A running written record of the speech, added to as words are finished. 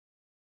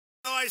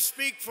I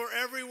speak for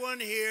everyone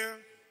here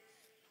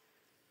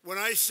when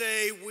I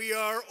say we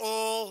are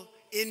all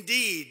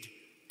indeed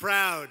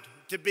proud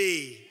to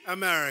be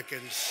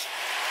Americans,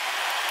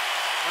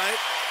 right?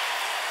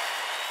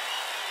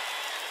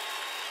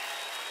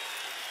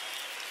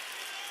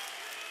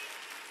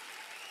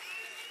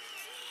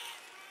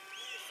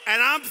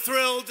 And I'm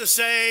thrilled to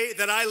say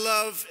that I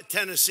love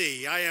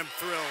Tennessee. I am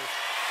thrilled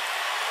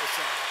to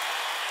say.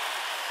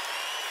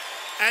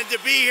 And to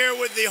be here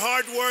with the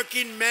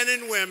hardworking men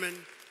and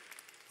women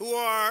who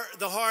are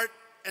the heart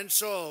and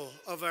soul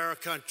of our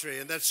country.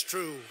 And that's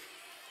true.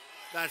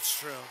 That's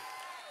true.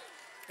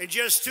 In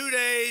just 2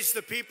 days,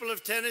 the people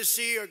of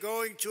Tennessee are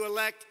going to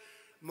elect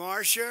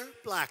Marsha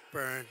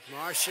Blackburn,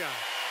 Marsha,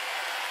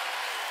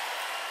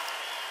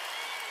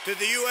 to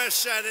the U.S.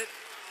 Senate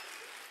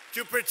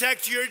to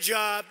protect your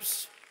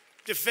jobs,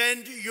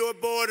 defend your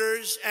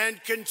borders,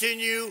 and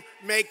continue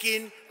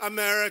making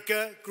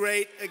America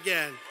great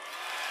again.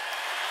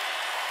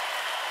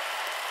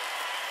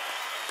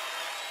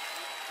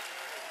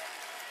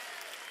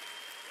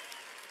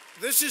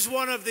 This is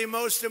one of the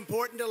most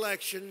important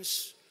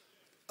elections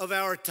of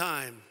our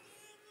time.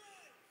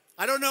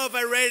 I don't know if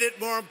I rate it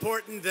more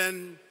important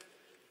than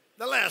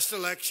the last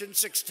election,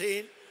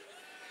 16,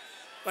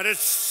 but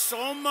it's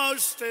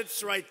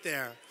right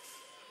there.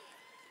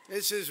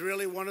 This is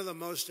really one of the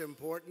most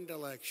important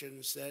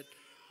elections that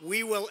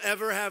we will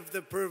ever have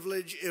the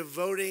privilege of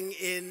voting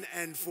in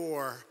and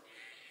for.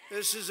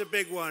 This is a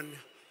big one.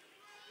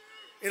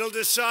 It'll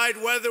decide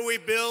whether we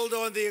build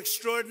on the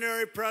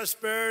extraordinary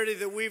prosperity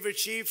that we've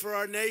achieved for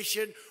our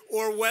nation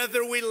or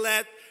whether we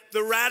let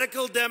the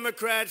radical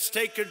Democrats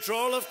take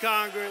control of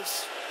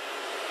Congress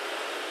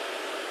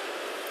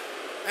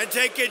and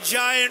take a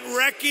giant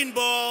wrecking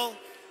ball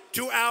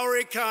to our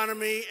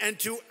economy and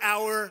to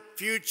our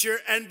future.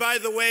 And by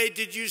the way,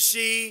 did you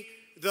see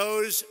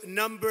those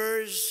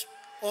numbers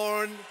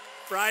on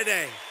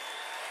Friday?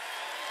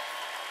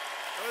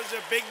 Those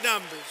are big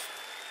numbers.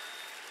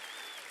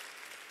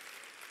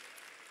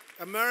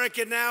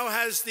 America now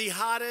has the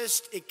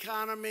hottest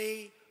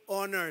economy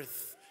on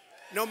earth.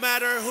 No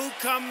matter who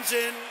comes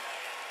in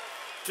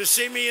to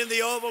see me in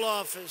the Oval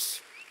Office,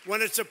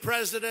 when it's a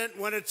president,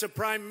 when it's a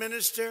prime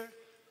minister,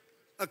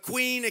 a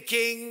queen, a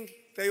king,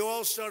 they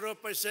all start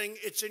off by saying,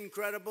 it's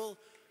incredible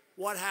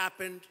what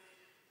happened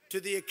to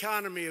the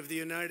economy of the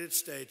United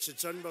States.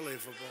 It's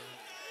unbelievable.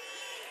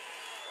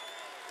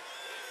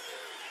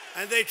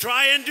 And they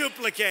try and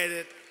duplicate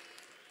it.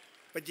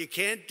 But you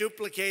can't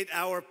duplicate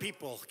our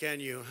people, can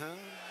you, huh?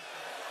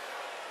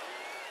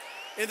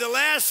 In the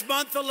last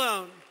month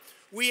alone,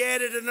 we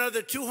added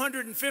another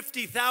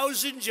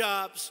 250,000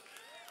 jobs,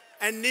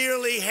 and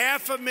nearly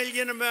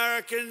 500,000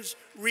 Americans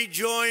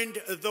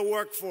rejoined the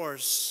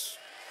workforce.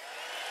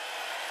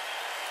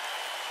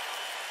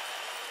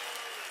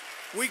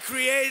 We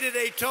created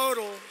a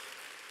total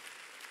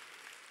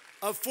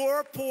of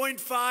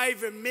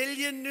 4.5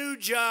 million new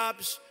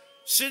jobs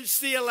since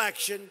the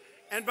election.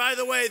 And by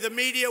the way, the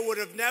media would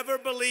have never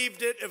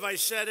believed it if I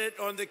said it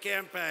on the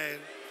campaign.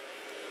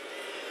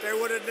 They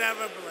would have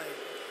never believed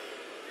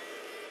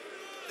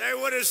it. They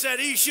would have said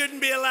he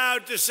shouldn't be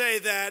allowed to say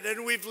that.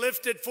 And we've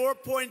lifted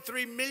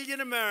 4.3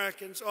 million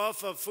Americans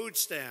off of food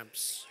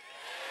stamps.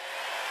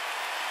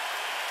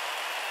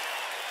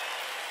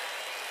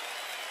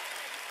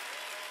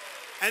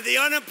 And the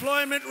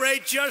unemployment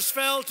rate just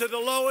fell to the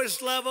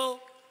lowest level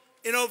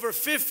in over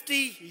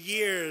 50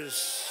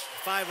 years.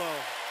 5-0.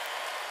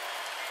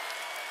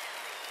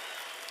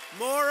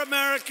 More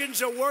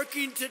Americans are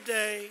working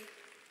today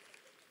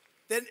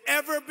than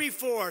ever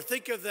before.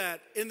 Think of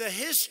that. In the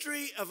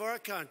history of our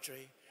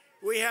country,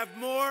 we have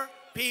more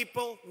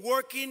people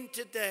working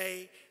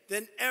today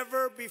than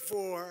ever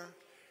before.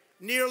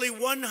 Nearly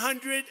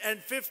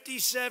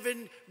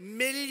 157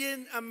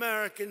 million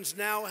Americans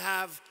now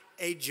have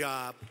a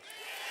job.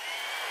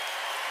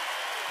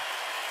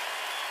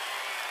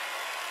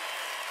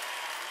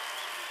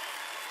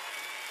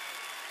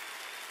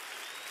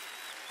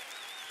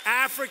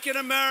 African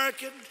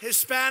American,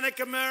 Hispanic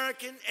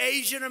American,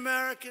 Asian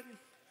American,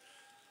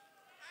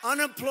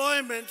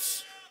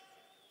 unemployments,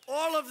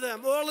 all of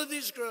them, all of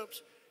these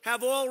groups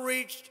have all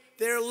reached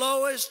their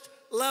lowest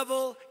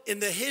level in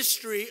the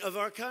history of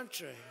our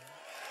country.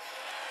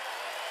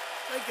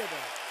 Think of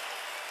that.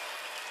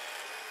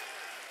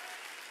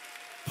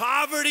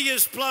 Poverty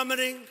is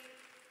plummeting,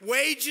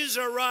 wages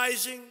are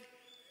rising,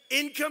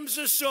 incomes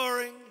are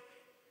soaring,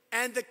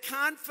 and the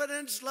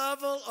confidence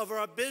level of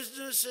our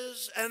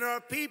businesses and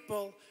our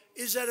people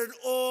is at an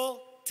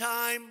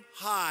all-time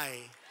high.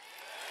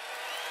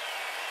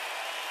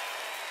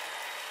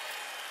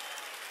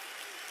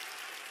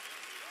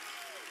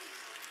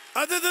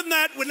 Other than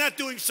that, we're not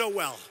doing so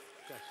well.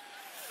 Okay.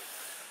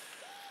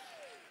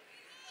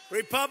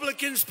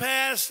 Republicans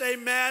passed a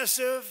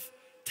massive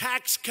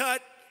tax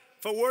cut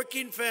for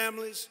working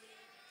families,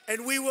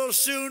 and we will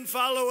soon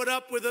follow it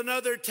up with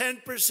another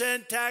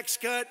 10% tax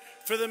cut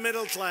for the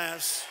middle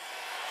class.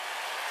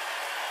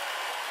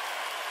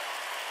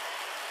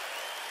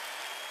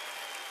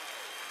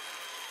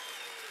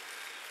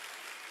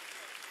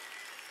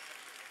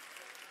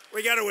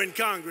 We got to win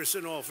Congress,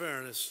 in all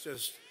fairness,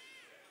 just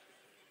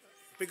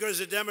because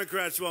the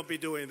Democrats won't be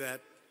doing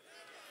that.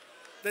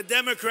 The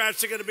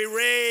Democrats are going to be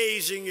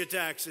raising your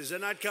taxes. They're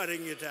not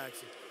cutting your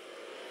taxes.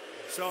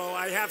 So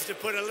I have to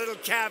put a little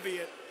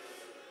caveat.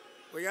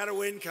 We got to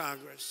win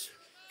Congress.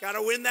 Got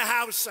to win the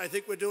House. I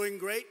think we're doing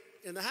great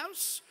in the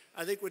House.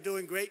 I think we're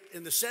doing great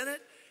in the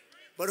Senate.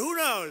 But who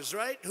knows,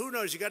 right? Who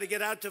knows? You got to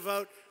get out to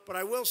vote. But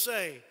I will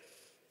say,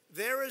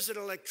 there is an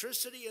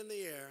electricity in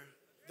the air,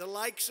 the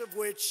likes of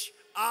which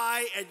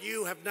I and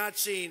you have not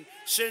seen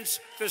since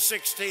the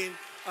 2016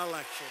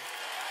 election.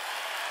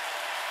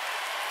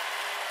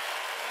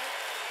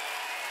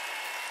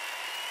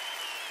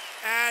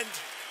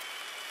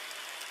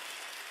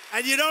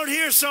 And you don't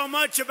hear so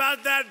much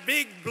about that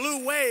big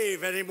blue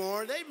wave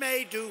anymore. They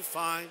may do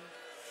fine.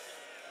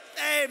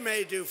 They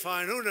may do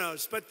fine. Who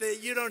knows? But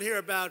you don't hear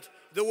about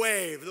the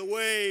wave. The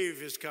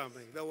wave is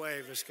coming. The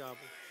wave is coming.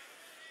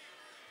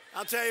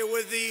 I'll tell you,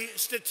 with the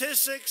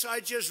statistics I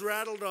just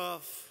rattled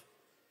off,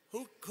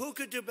 who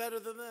could do better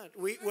than that?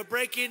 We're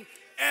breaking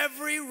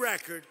every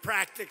record,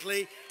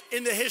 practically,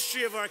 in the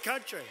history of our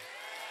country,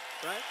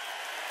 right?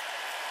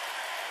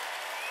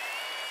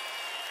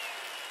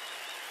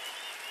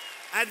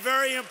 And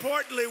very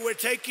importantly, we're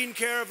taking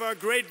care of our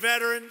great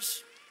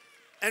veterans,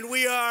 and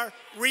we are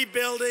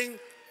rebuilding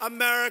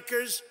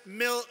America's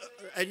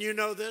and you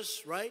know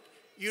this, right?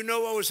 You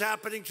know what was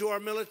happening to our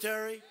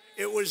military?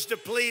 It was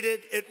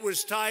depleted, it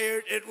was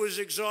tired, it was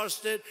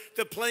exhausted,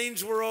 the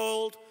planes were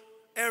old,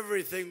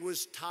 everything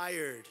was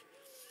tired.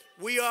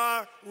 We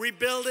are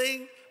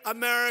rebuilding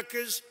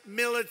America's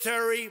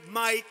military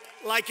might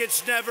like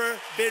it's never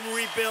been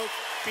rebuilt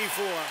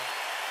before.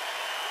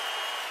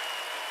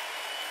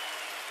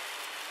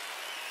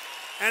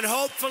 And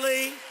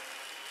hopefully,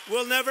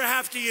 we'll never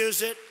have to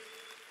use it.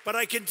 But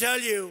I can tell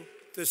you,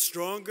 the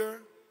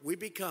stronger we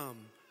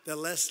become, the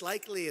less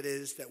likely it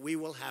is that we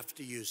will have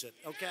to use it,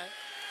 okay?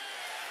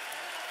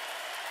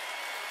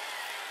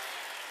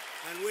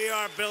 And we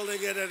are building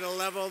it at a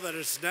level that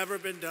has never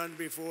been done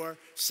before,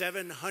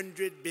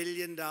 $700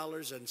 billion and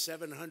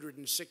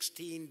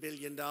 $716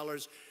 billion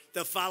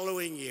the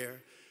following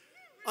year.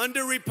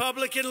 Under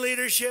Republican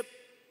leadership,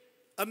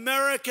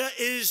 America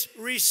is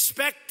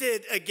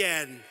respected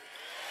again.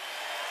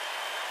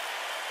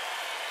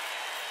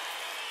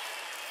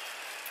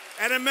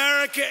 And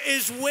America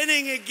is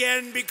winning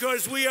again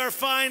because we are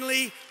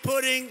finally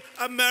putting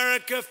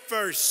America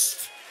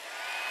first.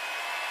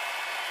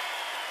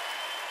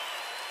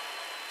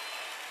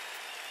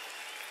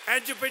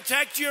 And to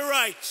protect your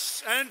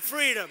rights and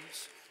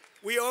freedoms,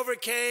 we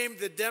overcame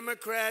the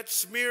Democrat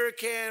smear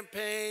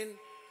campaign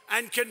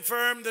and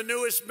confirmed the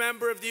newest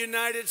member of the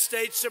United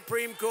States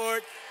Supreme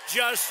Court,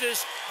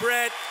 Justice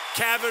Brett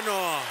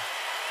Kavanaugh.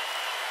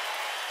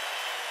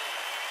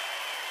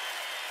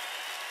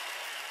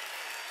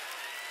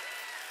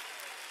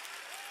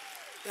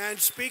 And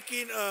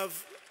speaking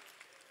of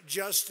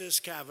Justice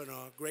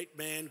Kavanaugh, great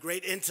man,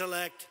 great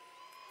intellect,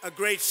 a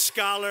great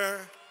scholar,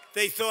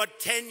 they thought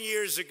 10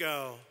 years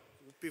ago,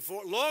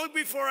 long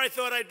before I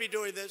thought I'd be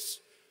doing this,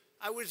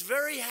 I was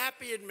very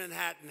happy in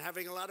Manhattan,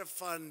 having a lot of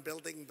fun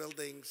building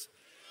buildings.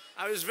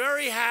 I was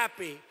very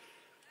happy.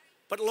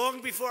 But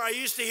long before, I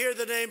used to hear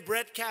the name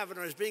Brett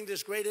Kavanaugh as being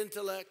this great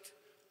intellect.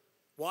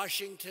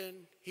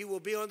 Washington, he will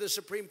be on the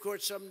Supreme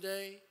Court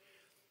someday.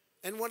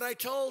 And when I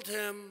told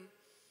him,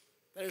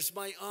 there's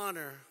my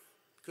honor,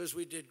 because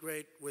we did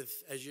great with,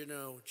 as you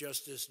know,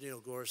 Justice Neil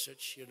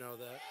Gorsuch, you know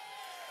that.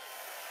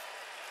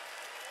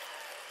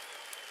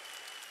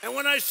 And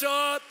when I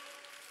saw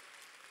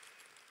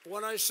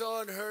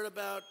and heard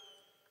about,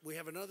 we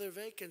have another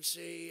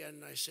vacancy,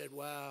 and I said,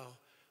 wow,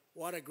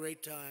 what a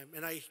great time.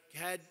 And I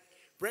had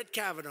Brett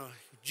Kavanaugh,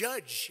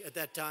 judge at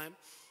that time,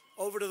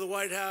 over to the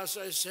White House.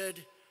 I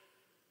said,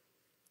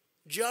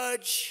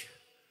 Judge,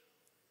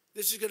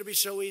 this is going to be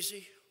so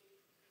easy.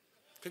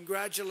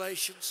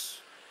 Congratulations.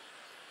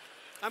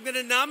 I'm going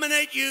to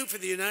nominate you for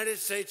the United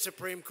States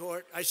Supreme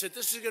Court. I said,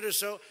 this is going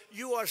to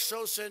you are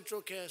so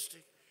central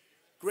casting.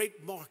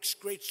 Great marks,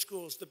 great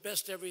schools, the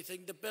best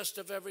everything, the best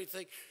of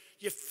everything.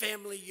 Your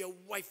family, your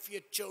wife,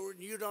 your children,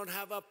 you don't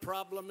have a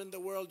problem in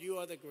the world. You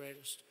are the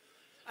greatest.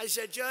 I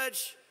said,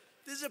 Judge,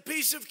 this is a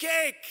piece of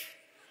cake.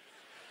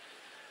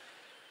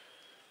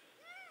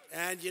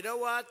 And you know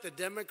what? The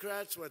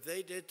Democrats, what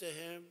they did to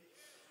him.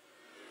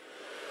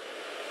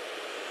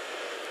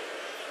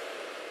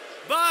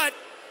 But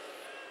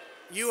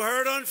you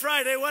heard on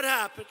Friday what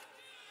happened.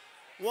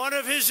 One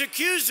of his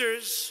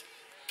accusers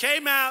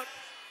came out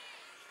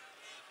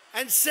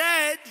and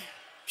said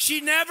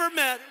she never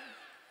met him.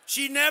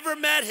 She never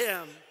met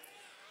him.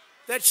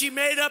 That she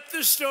made up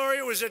the story.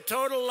 It was a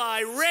total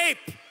lie.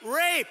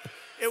 Rape.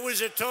 It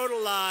was a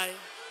total lie.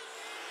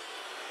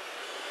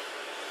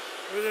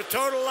 It was a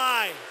total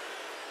lie.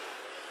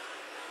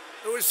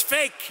 It was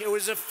fake. It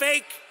was a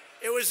fake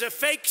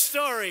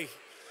story.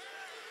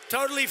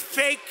 Totally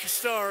fake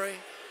story.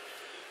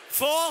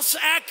 False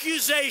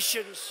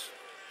accusations.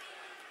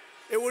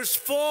 It was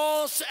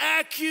false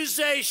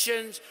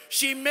accusations.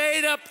 She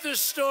made up the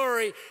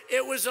story.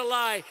 It was a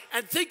lie.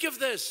 And think of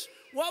this.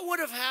 What would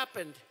have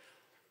happened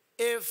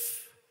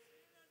if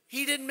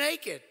he didn't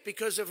make it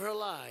because of her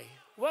lie?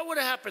 What would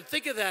have happened?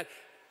 Think of that.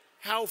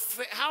 How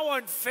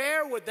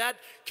unfair would that?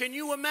 Can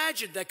you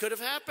imagine that could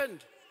have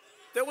happened?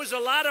 There was a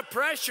lot of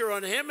pressure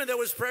on him, and there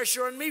was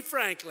pressure on me,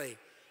 frankly.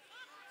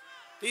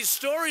 These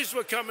stories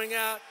were coming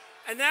out,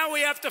 and now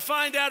we have to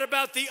find out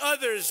about the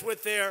others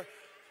with their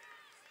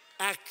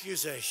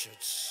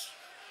accusations.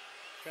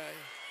 Okay?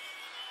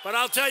 But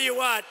I'll tell you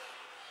what.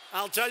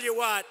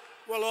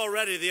 Well,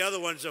 already the other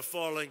ones are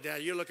falling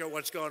down. You look at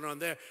what's going on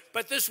there.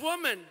 But this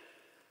woman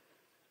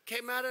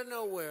came out of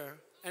nowhere,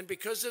 and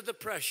because of the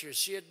pressure,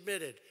 she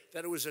admitted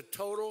that it was a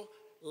total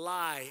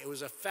lie. It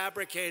was a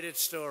fabricated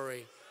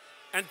story.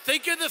 And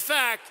think of the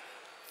fact,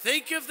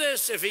 think of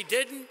this, if he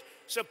didn't,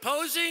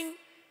 supposing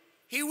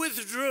he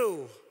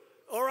withdrew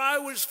or I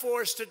was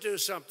forced to do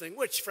something,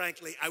 which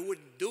frankly I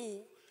wouldn't do.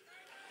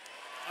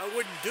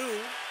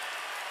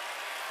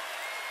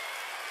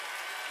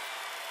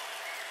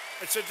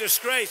 It's a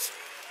disgrace.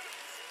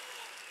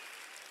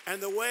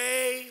 And the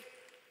way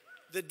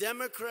the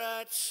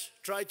Democrats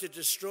tried to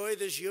destroy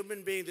this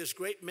human being, this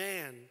great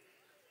man,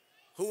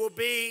 who will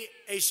be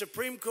a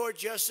Supreme Court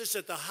justice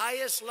at the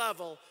highest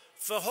level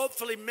for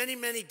hopefully many,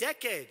 many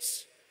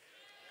decades.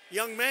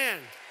 Young man.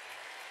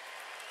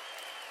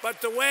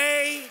 But the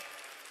way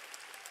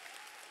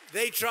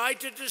they tried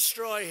to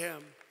destroy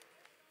him,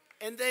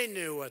 and they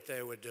knew what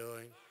they were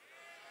doing.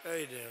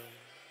 They knew.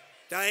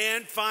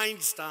 Dianne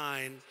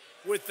Feinstein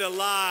with the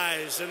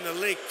lies and the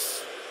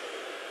leaks.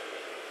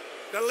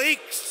 The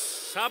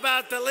leaks. How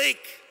about the leak?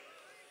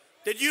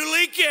 Did you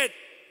leak it?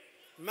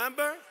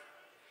 Remember?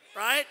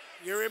 Right?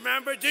 You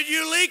remember? Did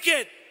you leak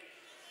it?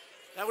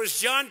 That was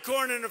John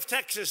Cornyn of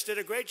Texas, did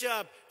a great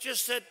job.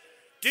 Just said,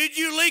 did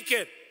you leak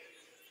it?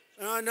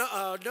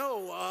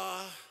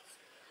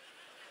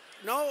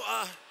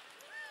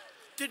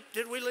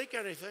 Did we leak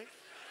anything?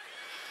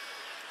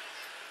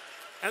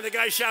 And the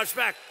guy shouts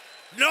back,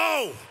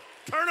 no,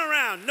 turn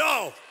around,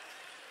 no.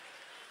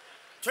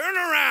 Turn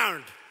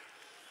around.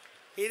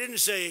 He didn't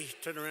say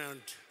turn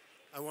around.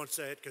 I won't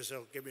say it because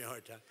they'll give me a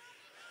hard time.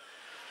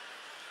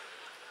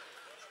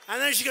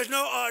 And then she goes,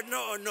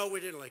 no, we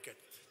didn't leak it.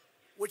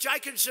 Which I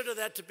consider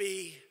that to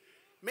be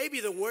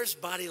maybe the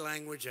worst body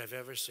language I've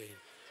ever seen.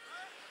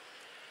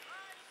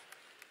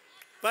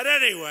 But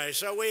anyway,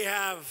 so we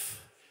have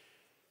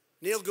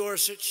Neil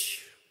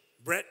Gorsuch,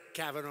 Brett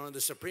Kavanaugh in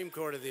the Supreme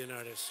Court of the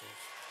United States.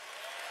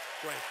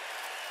 Great.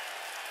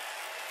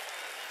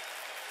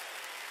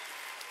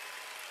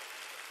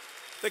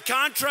 The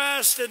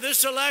contrast in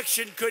this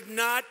election could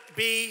not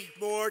be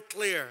more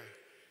clear.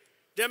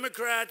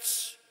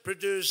 Democrats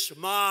produce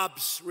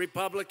mobs,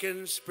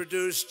 Republicans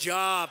produce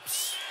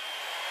jobs.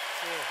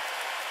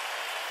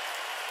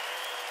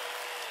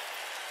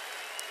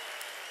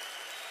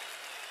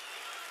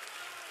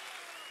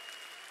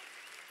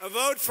 A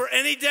vote for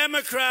any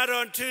Democrat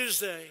on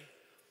Tuesday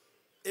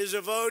is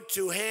a vote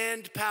to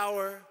hand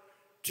power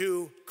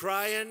to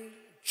crying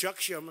Chuck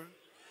Schumer,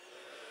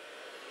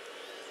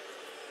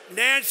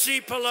 Nancy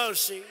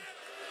Pelosi,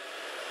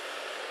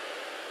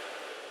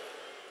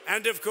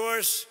 and of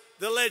course,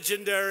 the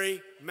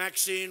legendary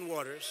Maxine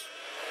Waters.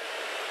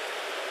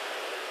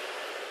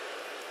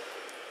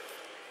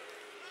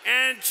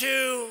 And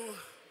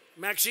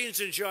Maxine's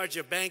in charge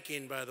of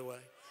banking, by the way.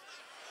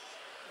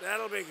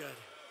 That'll be good.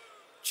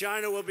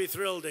 China will be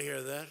thrilled to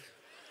hear that.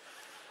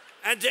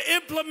 And to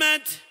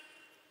implement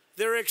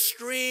their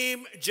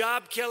extreme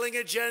job-killing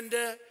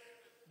agenda,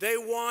 they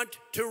want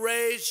to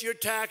raise your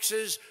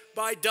taxes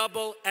by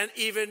double and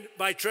even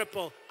by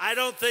triple. I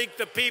don't think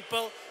the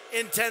people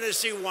in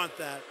Tennessee want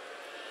that.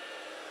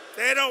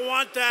 They don't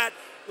want that.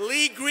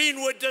 Lee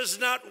Greenwood does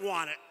not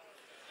want it.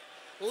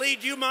 Lee,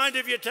 do you mind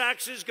if your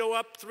taxes go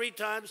up 3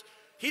 times?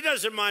 He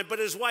doesn't mind, but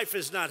his wife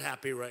is not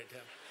happy right now.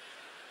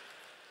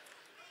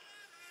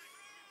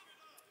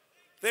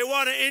 They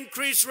want to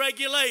increase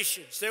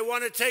regulations. They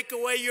want to take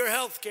away your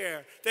health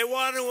care. They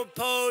want to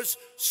impose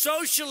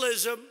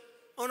socialism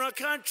on our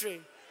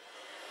country.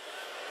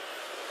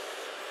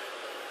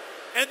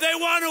 And they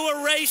want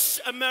to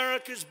erase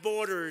America's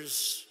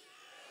borders.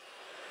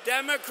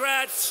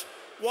 Democrats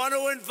want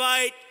to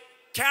invite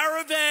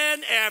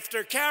caravan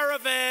after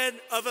caravan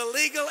of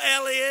illegal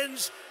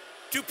aliens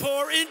to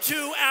pour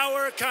into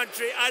our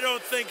country. I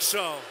don't think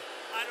so.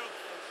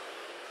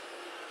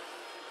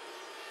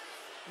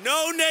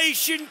 No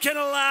nation can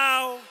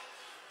allow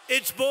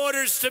its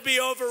borders to be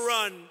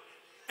overrun.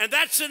 And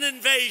that's an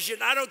invasion.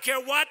 I don't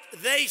care what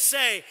they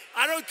say.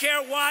 I don't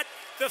care what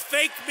the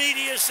fake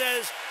media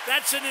says.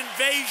 That's an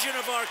invasion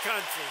of our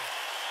country.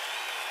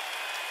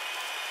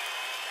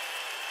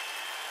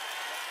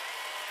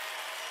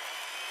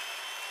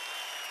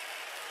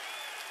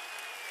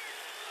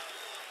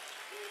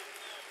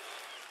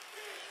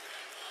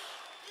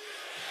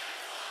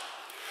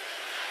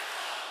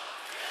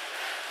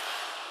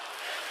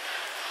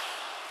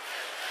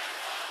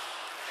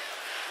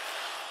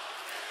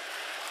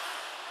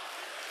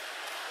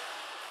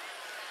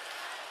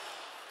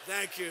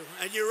 Thank you.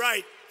 And you're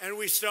right. And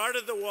we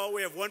started the wall.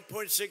 We have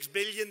 $1.6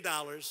 billion.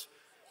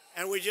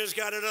 And we just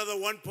got another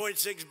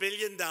 $1.6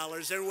 billion.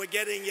 And we're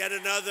getting yet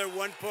another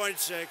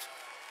 1.6.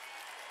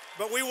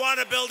 But we want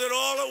to build it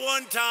all at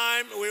one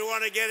time. We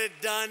want to get it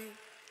done.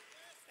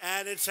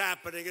 And it's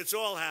happening. It's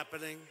all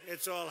happening.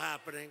 It's all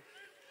happening.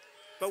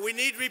 But we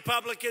need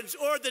Republicans,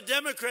 or the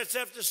Democrats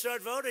have to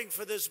start voting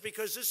for this,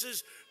 because this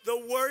is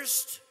the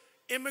worst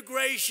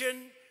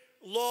immigration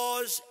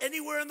laws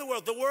anywhere in the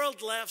world. The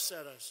world laughs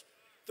at us.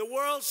 The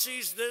world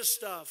sees this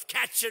stuff,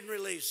 catch and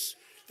release.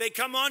 They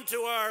come onto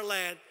our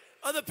land.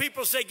 Other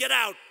people say, get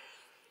out.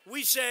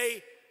 We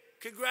say,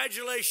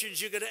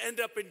 congratulations, you're going to end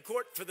up in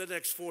court for the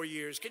next 4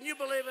 years. Can you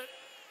believe it?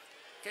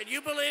 Can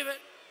you believe it?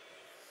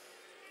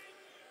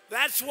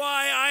 That's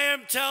why I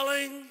am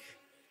telling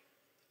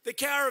the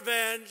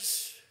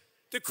caravans,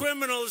 the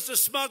criminals, the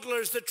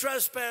smugglers, the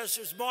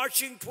trespassers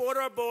marching toward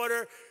our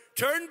border,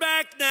 turn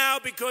back now,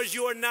 because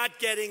you are not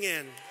getting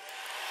in.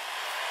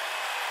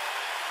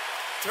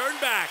 Turn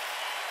back.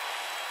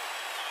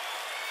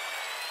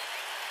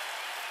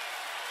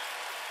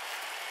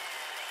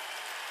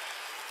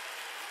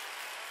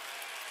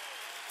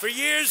 For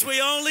years,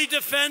 we only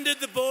defended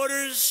the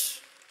borders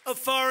of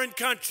foreign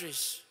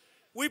countries.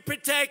 We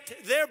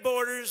protect their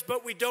borders,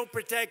 but we don't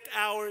protect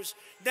ours.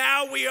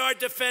 Now we are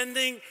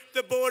defending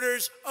the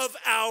borders of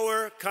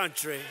our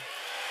country.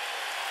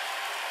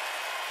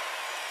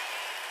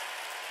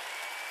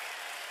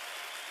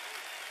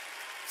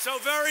 So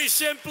very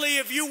simply,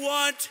 if you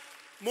want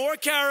more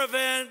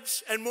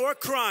caravans and more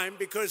crime,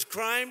 because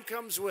crime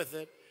comes with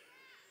it,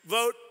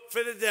 vote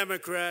for the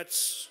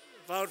Democrats.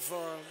 Vote for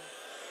them.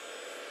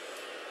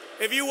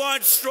 If you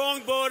want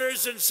strong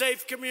borders and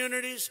safe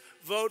communities,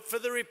 vote for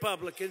the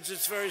Republicans.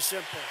 It's very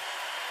simple.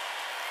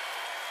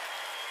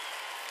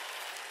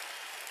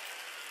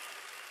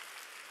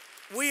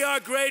 We are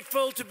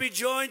grateful to be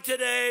joined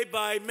today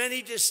by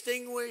many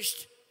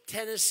distinguished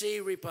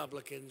Tennessee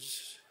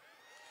Republicans.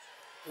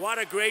 What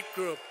a great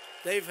group.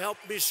 They've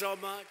helped me so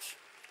much.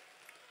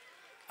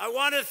 I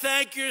want to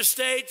thank your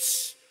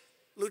state's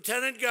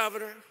Lieutenant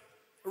Governor,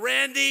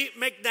 Randy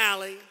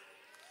McNally.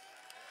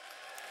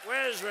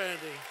 Where's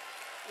Randy?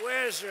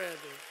 Where's Randy?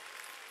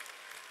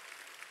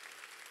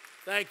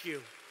 Thank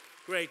you.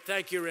 Great.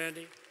 Thank you,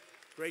 Randy.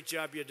 Great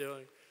job you're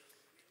doing.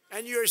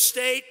 And your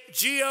state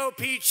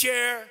GOP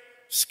chair,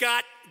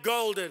 Scott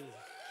Golden.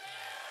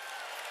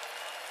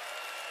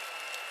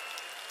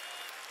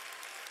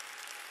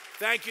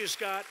 Thank you,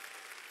 Scott.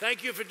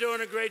 Thank you for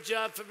doing a great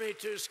job for me,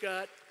 too,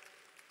 Scott.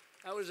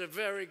 That was a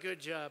very good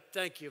job.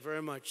 Thank you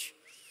very much.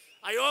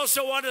 I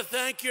also want to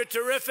thank your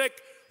terrific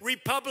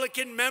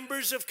Republican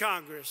members of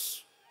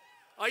Congress.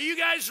 Are you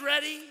guys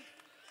ready?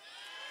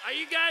 Are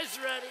you guys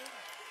ready?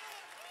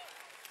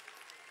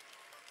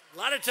 A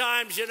lot of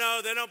times, you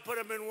know, they don't put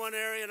them in one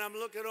area, and I'm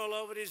looking all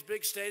over these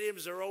big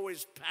stadiums. They're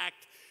always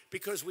packed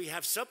because we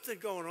have something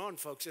going on,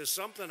 folks. There's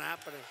something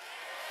happening.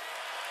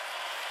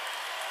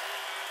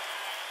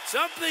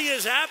 Something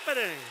is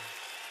happening.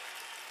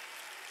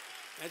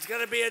 It's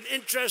going to be an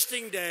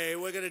interesting day.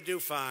 We're going to do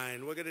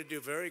fine. We're going to do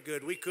very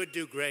good. We could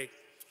do great.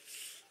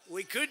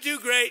 We could do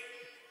great.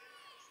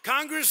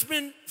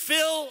 Congressman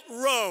Phil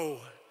Rowe.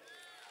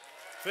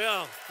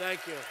 Phil,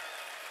 thank you.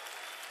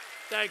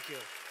 Thank you.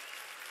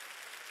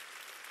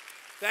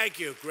 Thank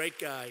you. Great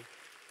guy.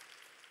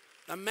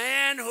 A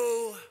man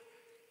who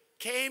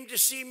came to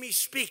see me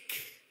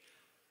speak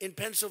in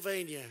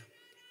Pennsylvania.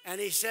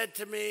 And he said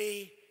to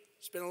me,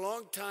 it's been a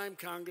long time,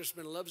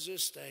 Congressman, loves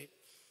this state.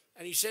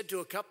 And he said to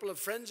a couple of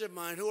friends of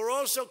mine who are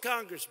also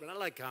congressmen, I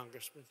like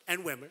congressmen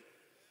and women.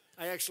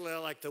 I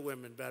like the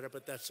women better,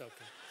 but that's okay.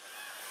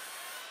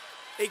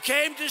 He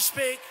came to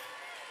speak,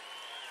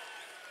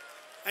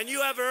 and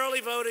you have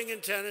early voting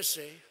in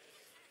Tennessee.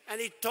 And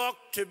he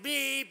talked to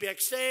me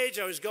backstage.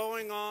 I was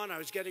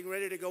getting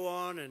ready to go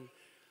on, and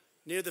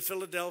near the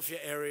Philadelphia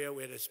area,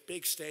 we had this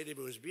big stadium.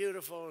 It was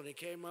beautiful, and he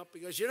came up. He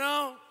goes, you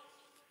know,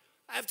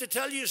 I have to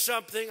tell you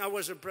something. I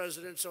wasn't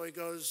president, so he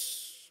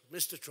goes,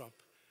 Mr. Trump.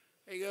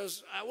 He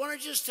goes, I want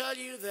to just tell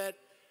you that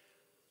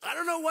I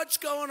don't know what's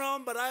going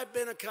on, but I've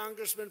been a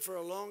congressman for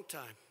a long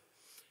time.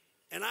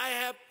 And I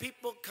have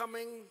people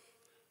coming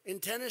in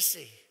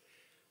Tennessee,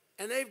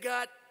 and they've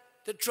got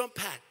the Trump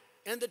hat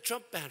and the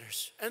Trump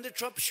banners and the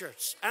Trump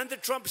shirts and the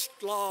Trump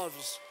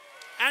gloves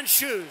and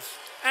shoes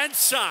and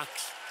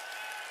socks.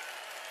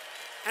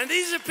 And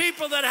these are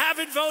people that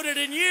haven't voted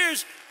in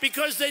years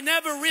because they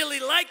never really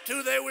liked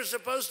who they were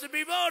supposed to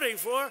be voting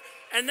for.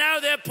 And now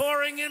they're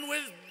pouring in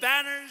with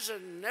banners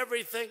and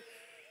everything.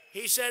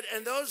 He said,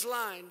 and those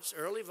lines,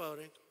 early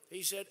voting,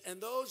 he said, and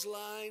those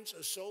lines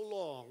are so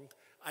long,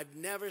 I've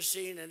never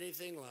seen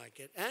anything like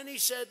it. And he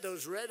said,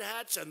 those red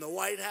hats and the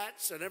white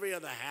hats and every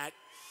other hat,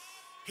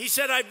 he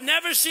said, I've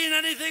never seen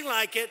anything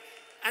like it.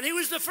 And he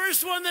was the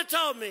first one that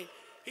told me.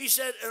 He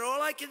said, and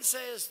all I can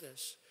say is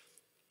this,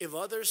 if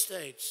other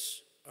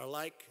states are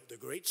like the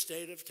great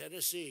state of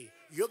Tennessee,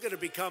 you're going to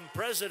become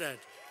president.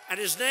 And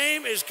his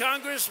name is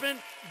Congressman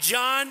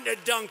John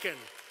Duncan.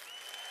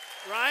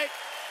 Right?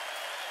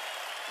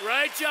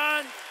 Right,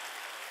 John?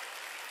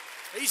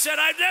 He said,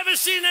 I've never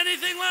seen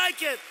anything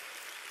like it.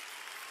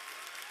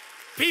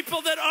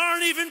 People that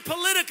aren't even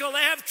political,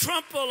 they have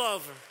Trump all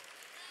over.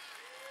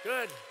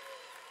 Good.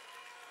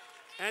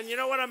 And you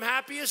know what I'm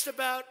happiest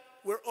about?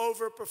 We're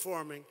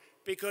overperforming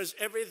because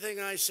everything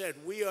I said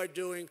we are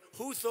doing.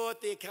 Who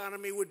thought the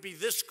economy would be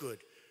this good?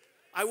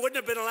 I wouldn't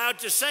have been allowed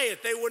to say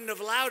it. They wouldn't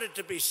have allowed it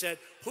to be said.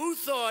 Who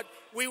thought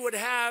we would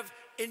have,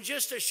 in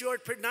just a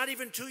short period, not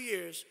even 2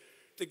 years,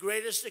 the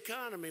greatest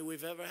economy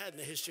we've ever had in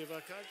the history of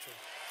our country?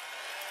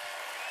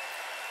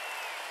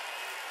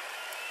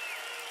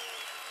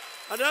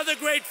 Another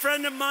great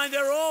friend of mine,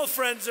 they're all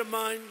friends of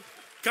mine,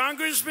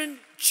 Congressman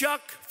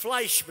Chuck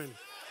Fleischmann.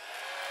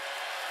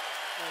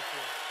 Thank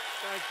you.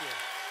 Thank you.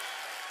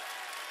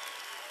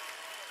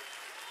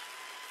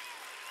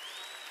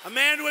 A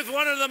man with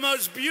one of the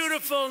most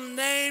beautiful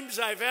names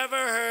I've ever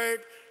heard,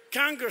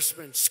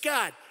 Congressman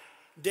Scott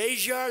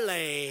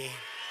DesJarlais.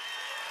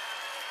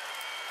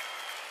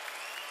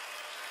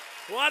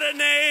 What a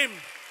name.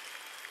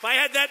 If I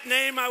had that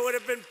name, I would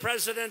have been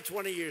president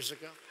 20 years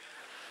ago.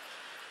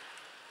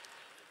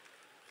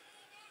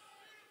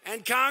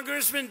 And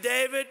Congressman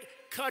David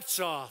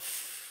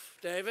Kutzoff.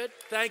 David,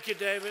 thank you,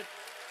 David.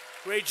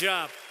 Great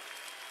job.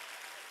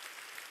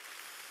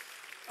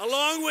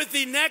 Along with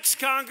the next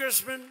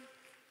congressman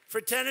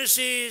for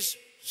Tennessee's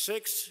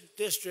 6th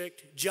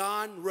District,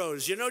 John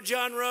Rose. You know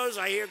John Rose?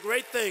 I hear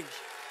great things.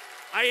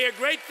 I hear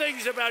great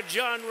things about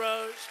John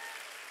Rose.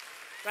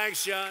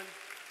 Thanks, John.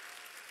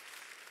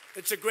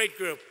 It's a great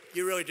group.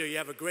 You really do. You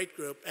have a great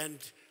group. And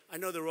I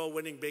know they're all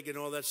winning big and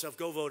all that stuff.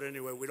 Go vote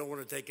anyway. We don't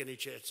want to take any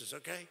chances,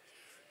 okay?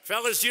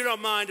 Fellas, you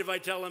don't mind if I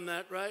tell them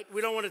that, right?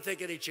 We don't want to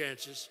take any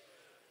chances.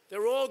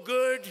 They're all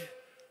good.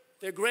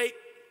 They're great.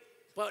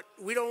 But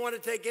we don't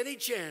want to take any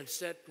chance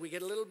that we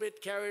get a little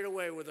bit carried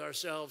away with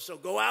ourselves. So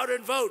go out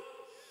and vote.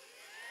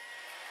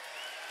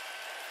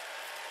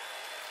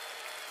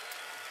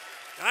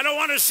 I don't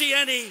want to see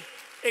any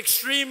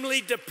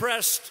extremely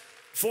depressed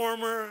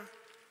former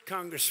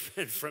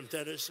congressman from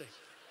Tennessee.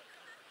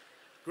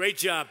 Great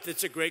job.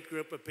 It's a great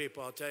group of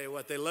people. I'll tell you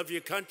what. They love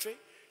your country.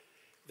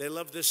 They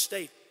love this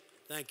state.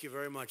 Thank you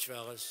very much,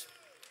 fellas.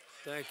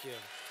 Thank you.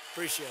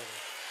 Appreciate it.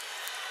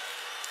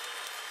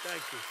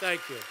 Thank you.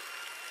 Thank you.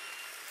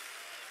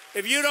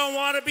 If you don't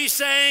want to be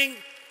saying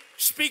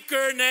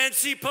Speaker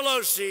Nancy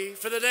Pelosi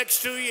for the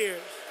next 2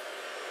 years,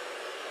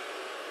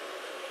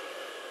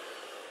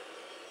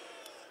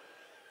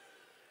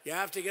 you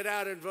have to get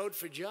out and vote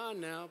for John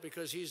now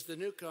because he's the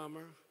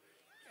newcomer,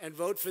 and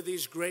vote for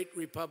these great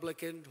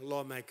Republican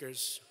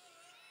lawmakers.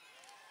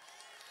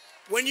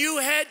 When you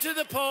head to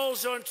the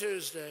polls on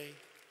Tuesday,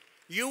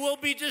 you will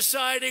be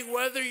deciding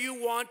whether you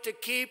want to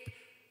keep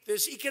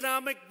this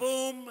economic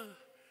boom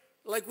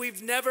like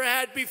we've never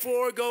had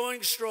before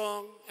going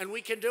strong, and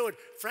we can do it.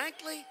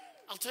 Frankly,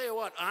 I'll tell you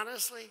what,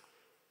 honestly,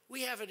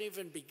 we haven't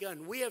even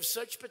begun. We have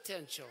such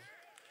potential.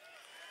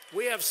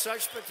 We have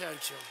such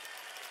potential.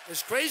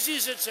 As crazy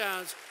as it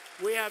sounds,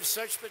 we have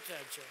such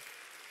potential.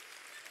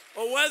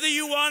 Or whether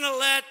you want to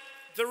let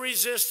the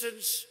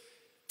resistance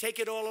take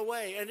it all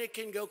away, and it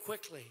can go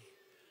quickly.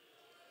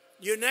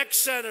 Your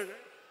next senator,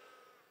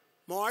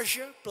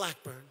 Marsha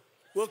Blackburn,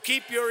 will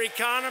keep your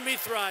economy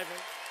thriving,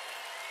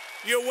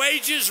 your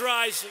wages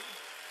rising,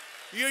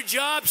 your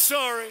jobs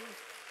soaring,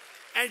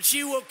 and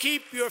she will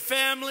keep your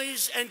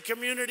families and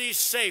communities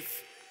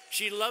safe.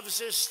 She loves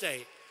this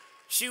state.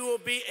 She will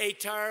be a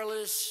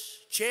tireless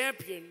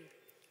champion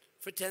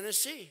for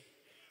Tennessee.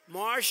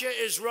 Marsha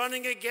is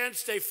running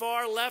against a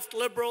far-left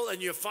liberal,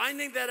 and you're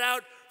finding that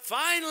out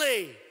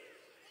finally,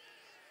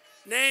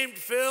 named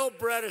Phil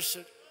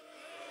Bredesen.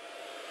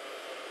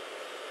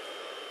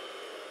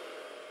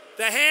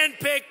 The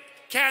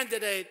hand-picked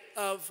candidate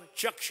of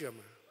Chuck Schumer.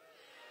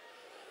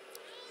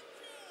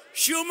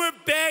 Schumer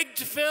begged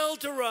Phil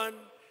to run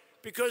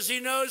because he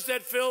knows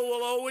that Phil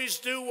will always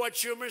do what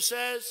Schumer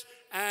says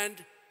and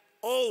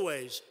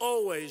always,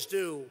 always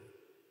do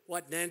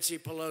what Nancy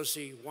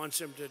Pelosi wants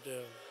him to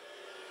do.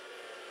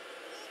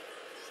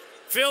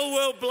 Phil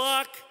will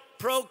block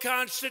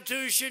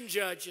pro-Constitution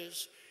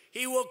judges.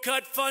 He will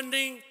cut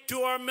funding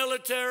to our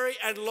military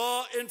and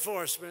law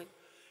enforcement.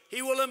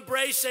 He will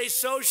embrace a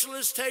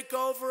socialist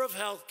takeover of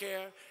health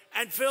care,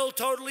 and Phil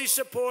totally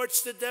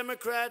supports the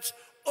Democrats'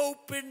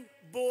 open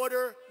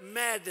border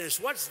madness.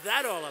 What's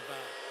that all about?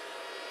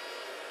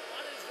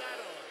 What is that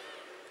all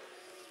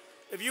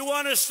about? If you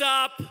want to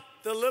stop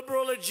the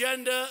liberal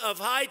agenda of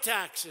high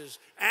taxes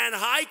and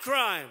high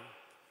crime,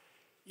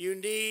 you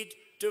need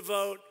to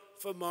vote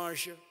for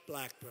Marsha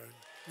Blackburn.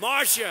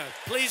 Marsha,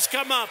 please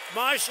come up.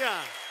 Marsha.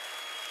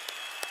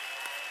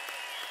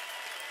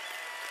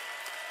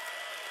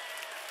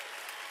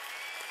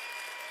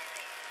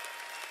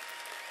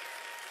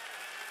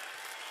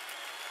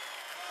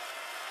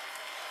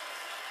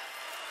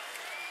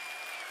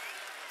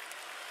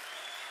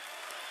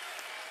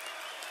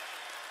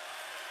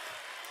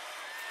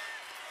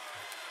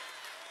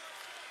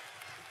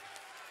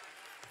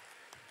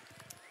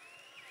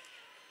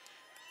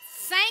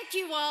 Thank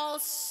thank you all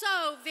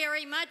so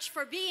very much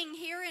for being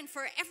here and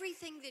for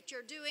everything that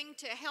you're doing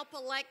to help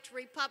elect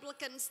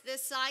Republicans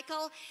this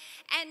cycle.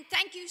 And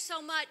thank you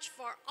so much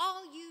for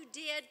all you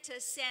did to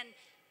send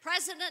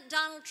President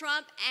Donald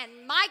Trump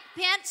and Mike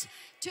Pence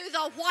to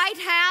the White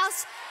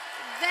House.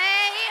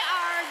 They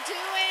are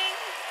doing...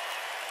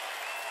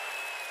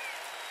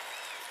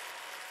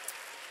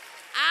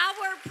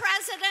 Our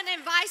president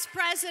and vice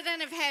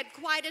president have had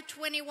quite a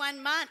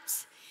 21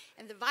 months.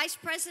 And the vice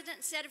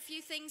president said a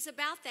few things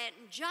about that.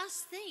 And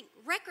just think,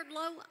 record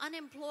low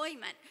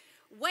unemployment.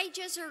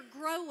 Wages are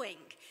growing.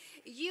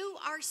 You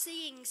are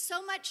seeing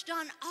so much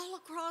done all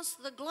across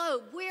the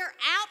globe. We're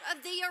out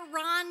of the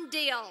Iran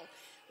deal.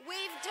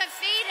 We've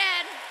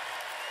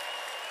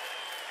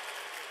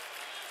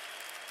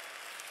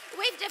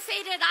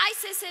defeated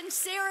ISIS in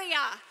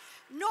Syria,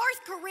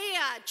 North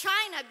Korea,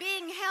 China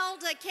being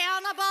held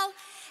accountable,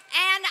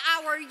 and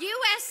our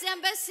U.S.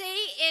 Embassy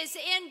is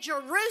in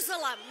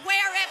Jerusalem,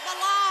 where it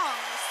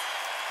belongs.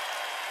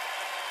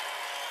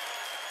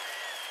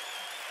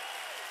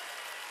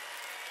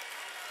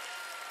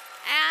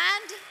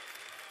 And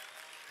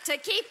to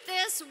keep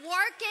this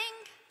working,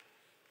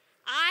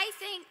 I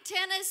think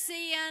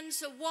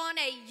Tennesseans want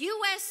a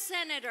U.S.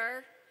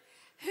 Senator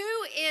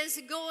who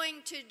is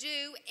going to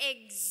do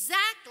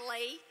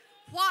exactly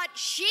what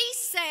she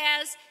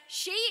says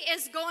she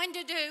is going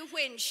to do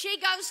when she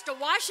goes to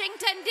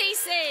Washington,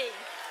 D.C.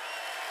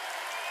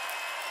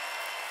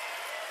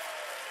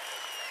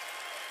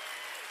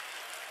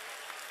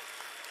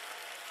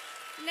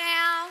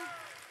 Now,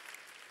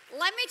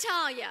 let me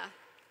tell you,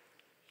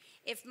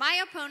 if my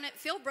opponent,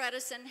 Phil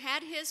Bredesen,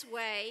 had his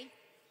way,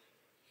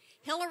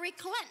 Hillary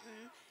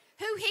Clinton,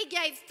 who he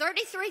gave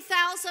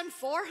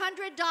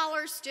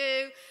 $33,400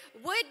 to,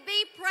 would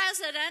be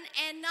president,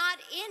 and not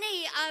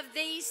any of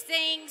these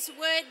things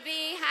would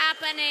be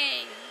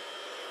happening.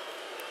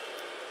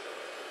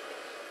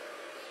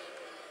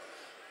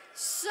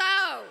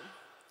 So,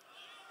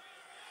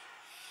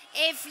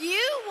 if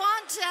you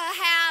want to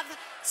have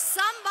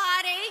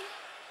somebody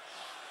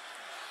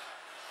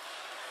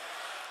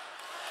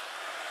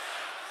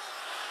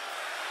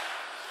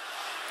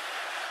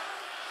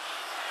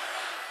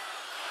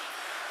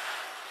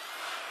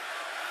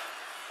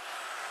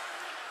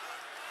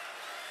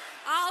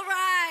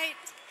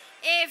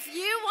if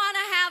you want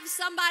to have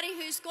somebody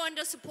who's going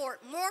to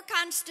support more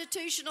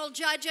constitutional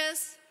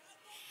judges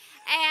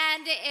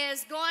and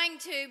is going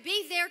to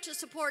be there to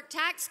support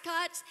tax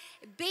cuts,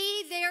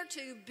 be there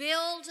to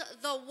build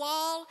the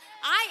wall,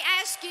 I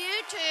ask you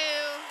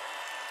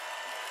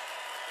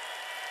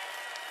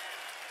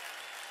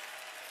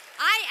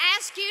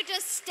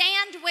to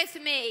stand with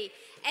me.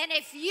 And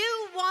if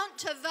you want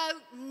to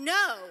vote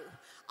no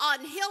on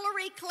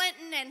Hillary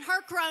Clinton and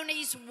her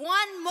cronies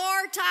one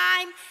more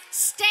time,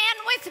 stand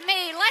with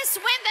me. Let's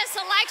win this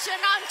election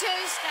on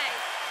Tuesday.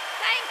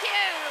 Thank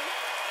you.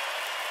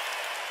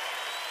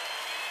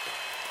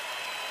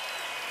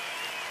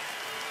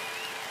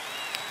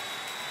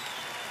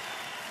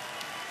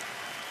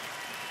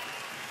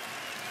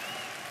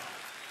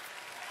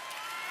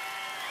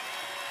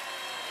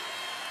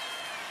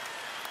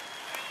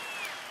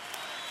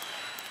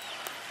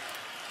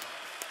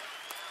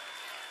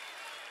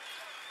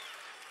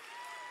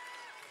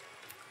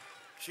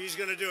 She's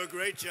going to do a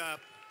great job.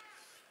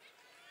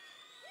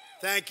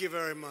 Thank you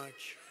very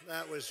much.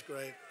 That was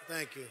great.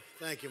 Thank you.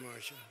 Thank you,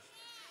 Marcia.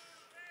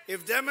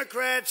 If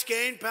Democrats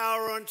gain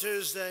power on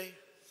Tuesday,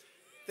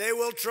 they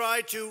will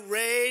try to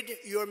raid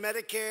your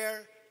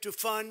Medicare to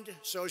fund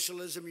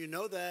socialism. You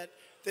know that.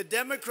 The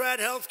Democrat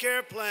health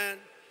care plan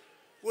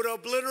would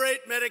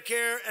obliterate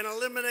Medicare and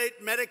eliminate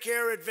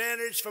Medicare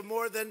Advantage for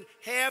more than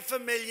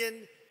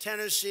 500,000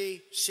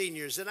 Tennessee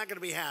seniors. They're not going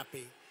to be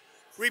happy.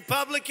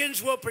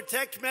 Republicans will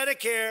protect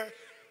Medicare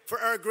for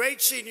our great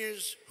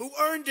seniors who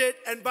earned it,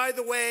 and by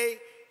the way,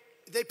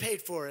 they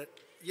paid for it.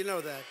 You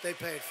know that. They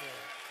paid for it.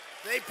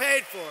 They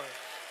paid for it.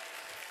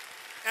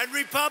 And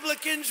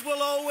Republicans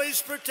will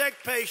always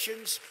protect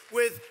patients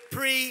with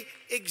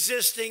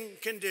pre-existing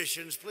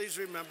conditions. Please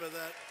remember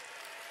that.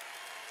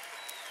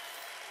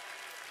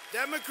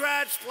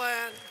 Democrats'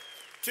 plan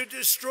to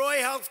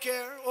destroy health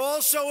care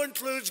also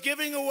includes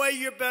giving away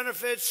your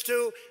benefits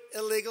to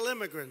illegal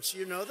immigrants.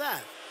 You know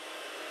that.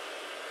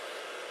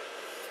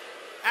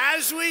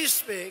 As we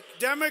speak,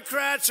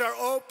 Democrats are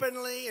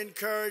openly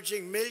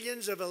encouraging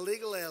millions of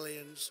illegal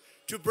aliens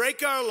to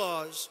break our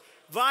laws,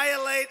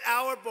 violate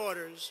our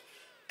borders,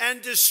 and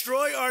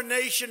destroy our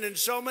nation in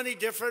so many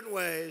different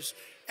ways.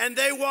 And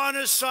they want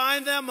to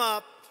sign them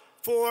up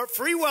for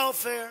free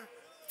welfare,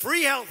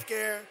 free health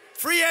care,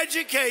 free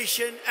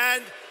education,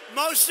 and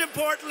most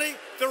importantly,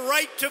 the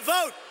right to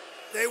vote.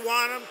 They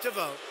want them to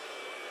vote.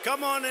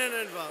 Come on in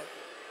and vote.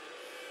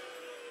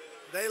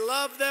 They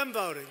love them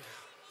voting.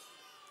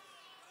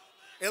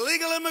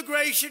 Illegal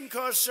immigration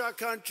costs our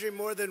country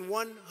more than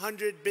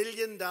 $100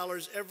 billion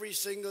every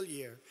single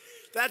year.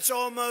 That's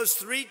almost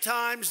 3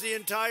 times the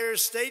entire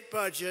state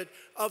budget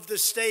of the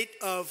state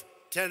of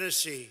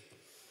Tennessee.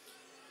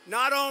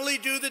 Not only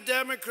do the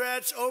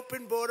Democrats'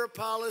 open border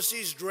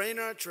policies drain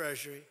our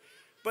treasury,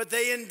 but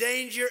they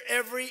endanger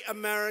every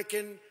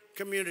American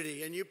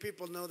community, and you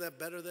people know that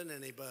better than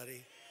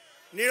anybody.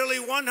 Nearly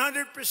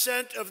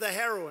 100% of the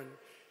heroin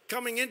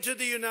coming into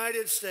the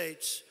United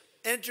States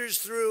enters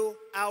through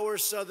our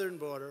southern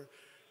border,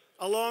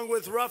 along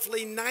with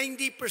roughly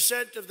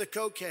 90% of the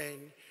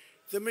cocaine,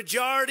 the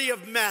majority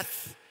of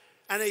meth,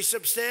 and a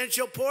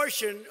substantial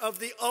portion of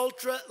the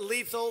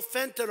ultra-lethal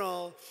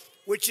fentanyl,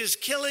 which is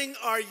killing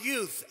our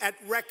youth at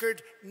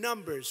record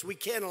numbers. We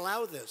can't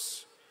allow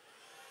this.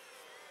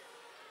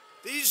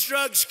 These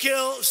drugs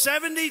kill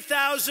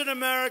 70,000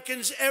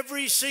 Americans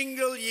every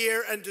single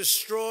year and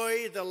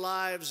destroy the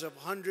lives of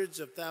hundreds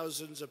of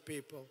thousands of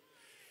people.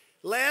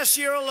 Last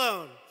year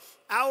alone,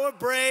 our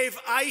brave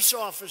ICE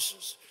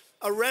officers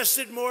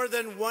arrested more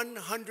than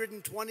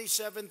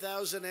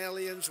 127,000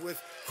 aliens with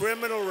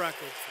criminal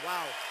records.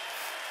 Wow.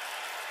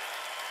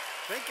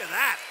 Think of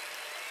that.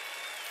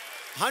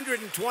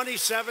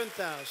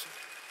 127,000.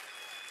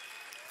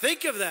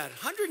 Think of that.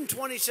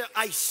 127.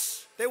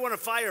 ICE. They want to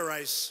fire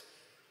ICE.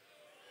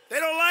 They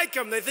don't like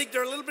them. They think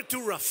they're a little bit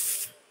too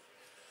rough.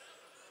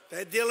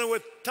 They're dealing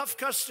with tough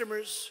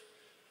customers.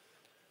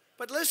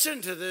 But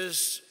listen to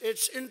this.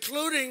 It's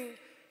including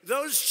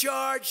those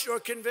charged or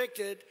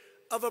convicted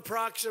of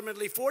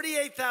approximately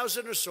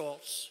 48,000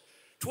 assaults,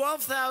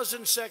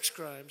 12,000 sex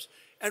crimes,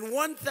 and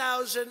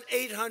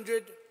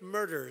 1,800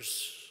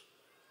 murders.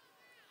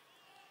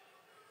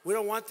 We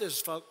don't want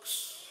this,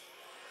 folks.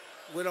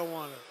 We don't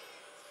want it.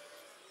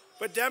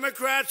 But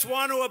Democrats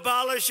want to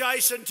abolish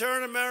ICE and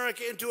turn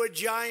America into a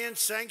giant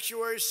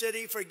sanctuary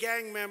city for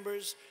gang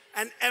members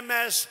and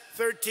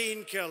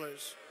MS-13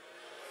 killers.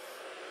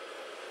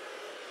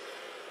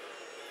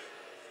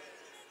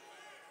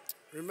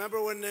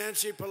 Remember when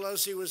Nancy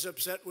Pelosi was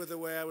upset with the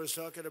way I was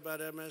talking about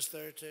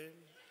MS-13?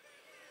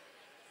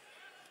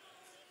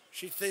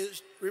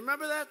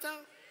 Remember that,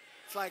 though?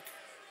 It's like,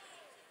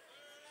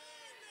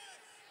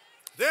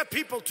 they're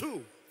people,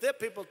 too. They're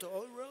people, too.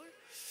 Oh, really?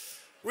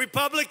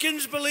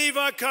 Republicans believe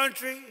our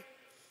country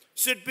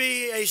should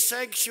be a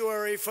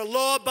sanctuary for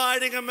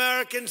law-abiding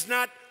Americans,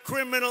 not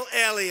criminal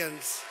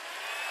aliens.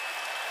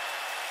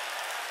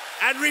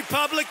 And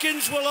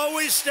Republicans will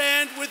always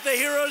stand with the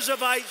heroes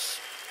of ICE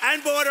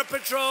and Border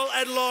Patrol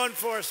and law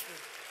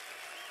enforcement.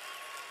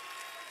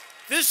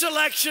 This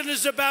election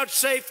is about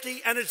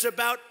safety and it's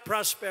about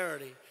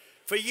prosperity.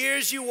 For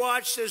years you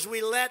watched as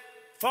we let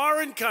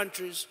foreign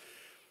countries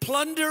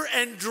plunder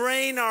and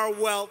drain our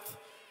wealth,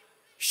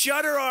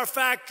 shutter our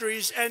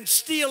factories, and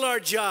steal our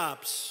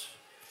jobs.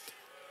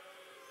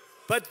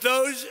 But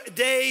those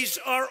days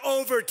are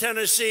over,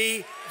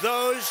 Tennessee.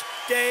 Those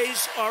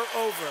days are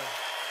over.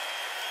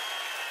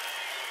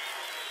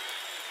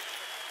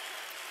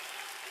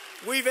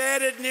 We've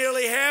added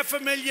nearly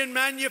 500,000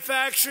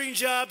 manufacturing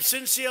jobs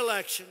since the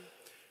election.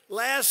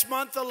 Last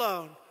month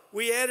alone,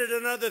 we added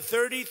another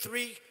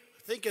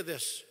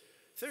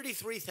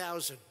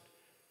 33,000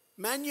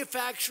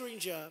 manufacturing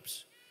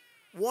jobs,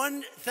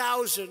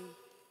 1,000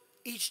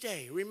 each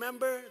day.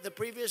 Remember the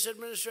previous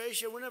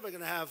administration? We're never going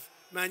to have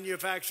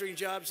manufacturing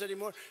jobs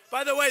anymore.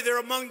 By the way, they're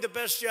among the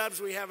best jobs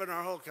we have in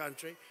our whole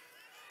country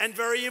and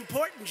very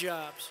important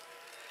jobs.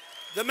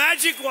 The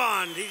magic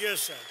wand, he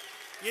just said.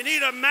 You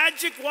need a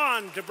magic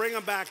wand to bring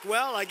them back.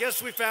 Well, I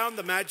guess we found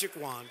the magic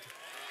wand.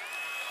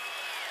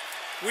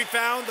 We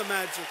found the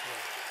magic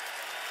wand.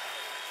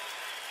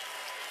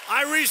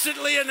 I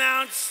recently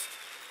announced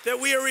that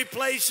we are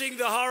replacing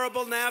the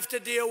horrible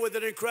NAFTA deal with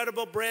an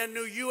incredible brand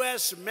new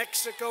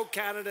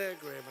U.S.-Mexico-Canada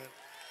agreement.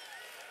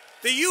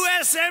 The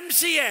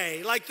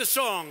USMCA, like the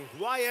song,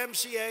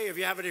 YMCA, if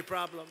you have any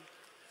problem.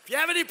 If you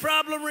have any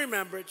problem,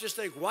 remember it. Just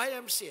think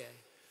YMCA.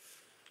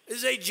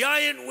 Is a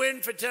giant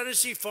win for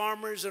Tennessee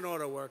farmers and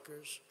auto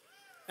workers.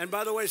 And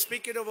by the way,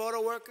 speaking of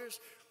auto workers,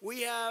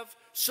 we have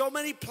so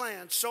many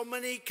plants, so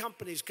many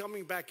companies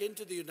coming back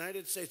into the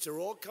United States. They're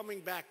all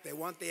coming back. They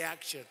want the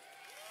action.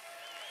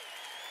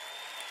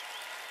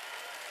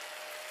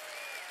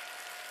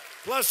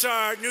 Plus,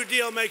 our New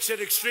Deal makes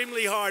it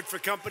extremely hard for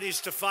companies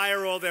to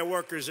fire all their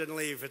workers and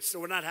leave.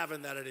 We're not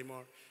having that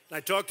anymore. And I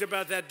talked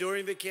about that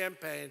during the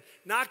campaign.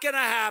 Not going to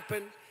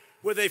happen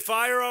where they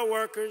fire our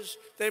workers,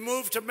 they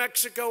move to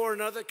Mexico or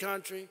another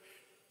country,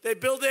 they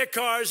build their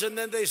cars, and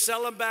then they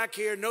sell them back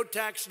here, no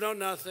tax, no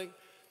nothing.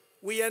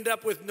 We end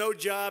up with no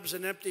jobs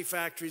and empty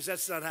factories.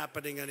 That's not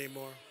happening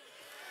anymore.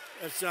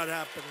 That's not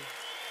happening.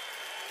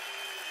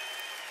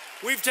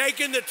 We've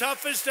taken the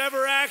toughest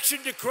ever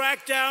action to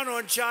crack down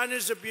on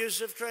China's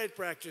abusive trade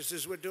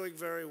practices. We're doing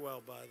very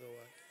well, by the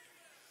way.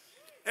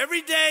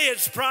 Every day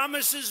it's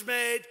promises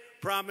made,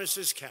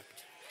 promises kept.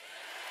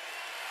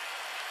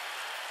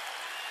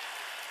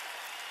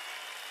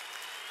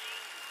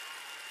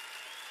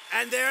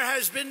 And there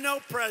has been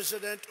no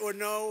president or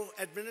no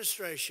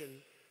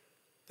administration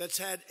that's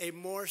had a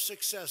more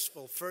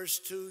successful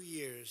first 2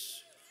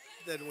 years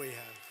than we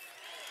have,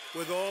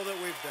 with all that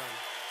we've done.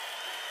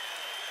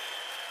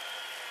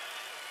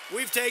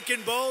 We've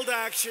taken bold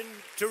action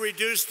to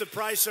reduce the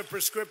price of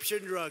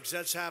prescription drugs.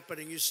 That's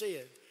happening. You see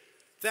it.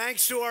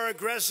 Thanks to our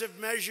aggressive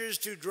measures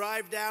to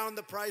drive down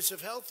the price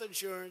of health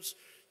insurance,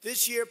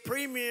 This year,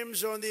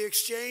 premiums on the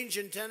exchange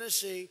in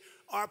Tennessee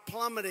are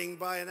plummeting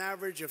by an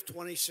average of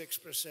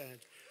 26%.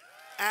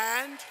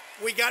 And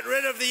we got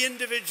rid of the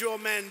individual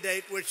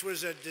mandate, which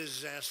was a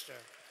disaster.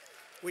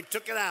 We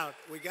took it out.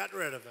 We got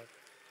rid of it.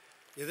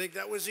 You think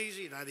that was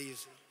easy? Not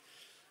easy.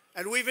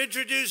 And we've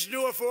introduced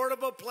new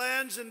affordable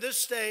plans in this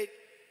state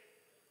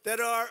that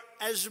are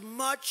as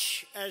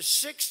much as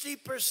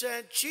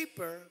 60%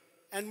 cheaper,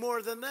 and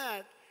more than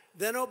that,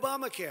 than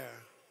Obamacare,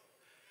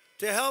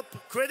 to help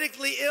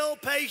critically ill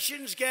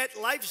patients get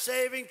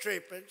life-saving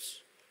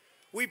treatments.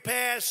 We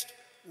passed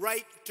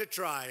Right to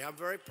Try. I'm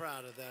very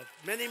proud of that.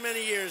 Many,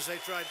 many years they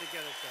tried to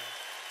get it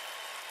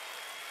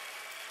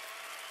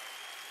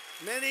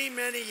done. Many,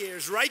 many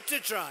years. Right to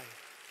Try.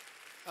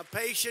 A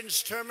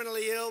patient's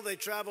terminally ill, they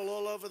travel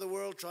all over the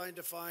world trying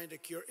to find a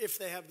cure, if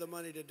they have the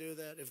money to do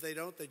that. If they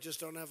don't, they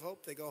just don't have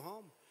hope. They go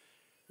home.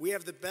 We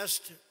have the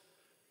best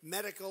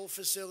medical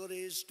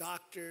facilities,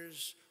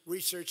 doctors,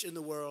 research in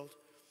the world.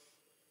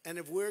 And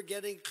if we're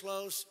getting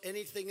close,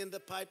 anything in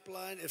the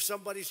pipeline, if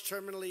somebody's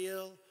terminally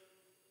ill,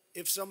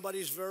 if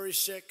somebody's very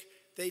sick,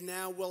 they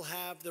now will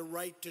have the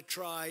right to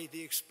try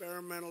the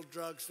experimental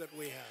drugs that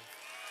we have.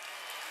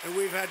 And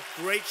we've had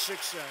great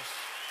success.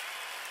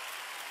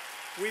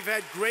 We've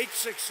had great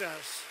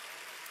success.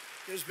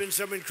 There's been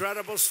some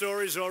incredible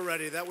stories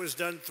already. That was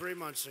done 3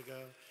 months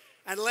ago.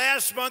 And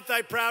last month,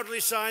 I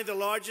proudly signed the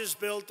largest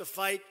bill to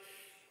fight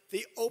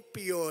the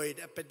opioid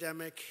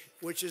epidemic,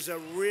 which is a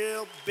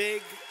real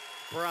big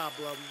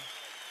problem.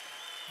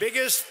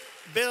 Biggest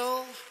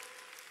bill,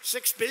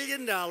 $6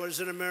 billion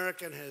in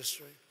American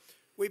history.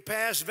 We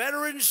passed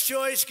Veterans'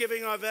 Choice,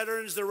 giving our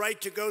veterans the right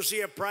to go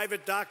see a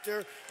private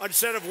doctor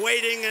instead of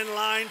waiting in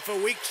line for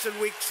weeks and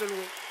weeks and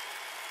weeks.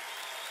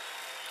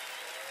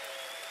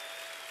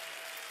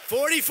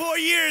 44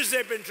 years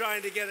they've been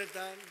trying to get it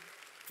done.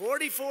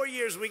 44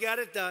 years we got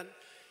it done.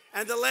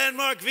 And the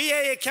landmark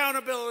VA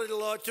accountability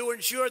law to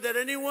ensure that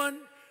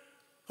anyone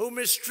who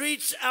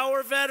mistreats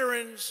our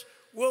veterans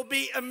will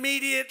be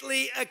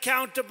immediately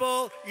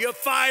accountable. You're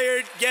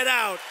fired, get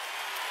out.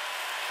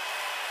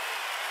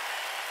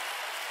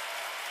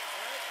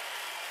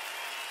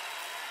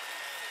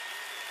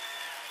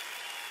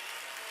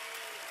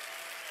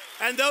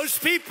 And those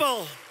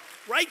people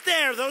right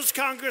there, those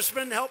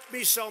congressmen helped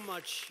me so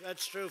much.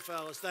 That's true,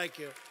 fellas. Thank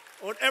you.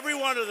 On every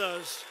one of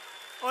those,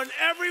 on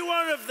every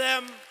one of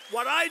them,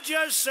 what I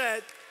just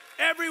said,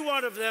 every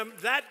one of them,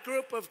 that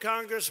group of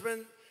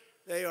congressmen,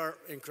 they are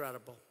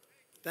incredible.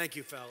 Thank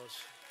you, fellas.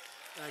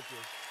 Thank you.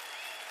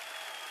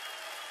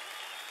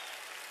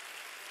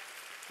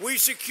 We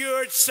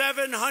secured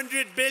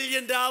 $700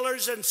 billion and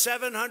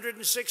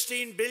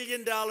 $716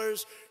 billion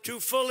to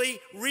fully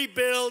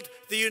rebuild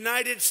the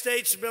United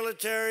States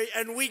military,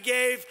 and we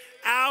gave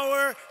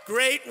our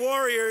great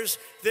warriors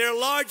their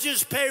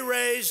largest pay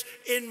raise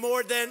in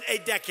more than a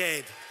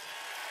decade.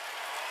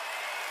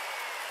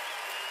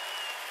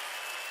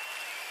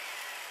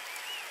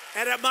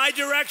 And at my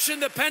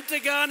direction, the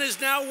Pentagon is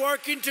now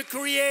working to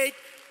create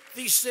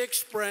the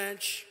sixth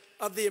branch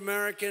of the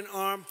American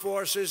Armed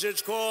Forces.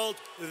 It's called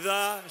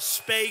the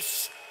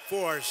Space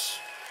Force.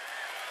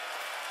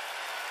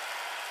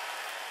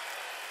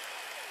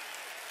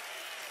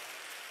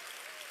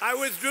 I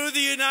withdrew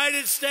the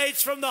United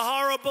States from the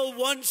horrible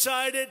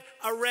one-sided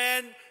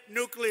Iran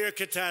nuclear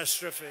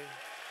catastrophe.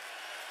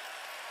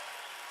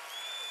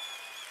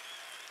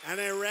 And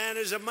Iran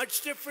is a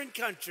much different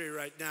country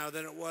right now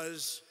than it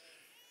was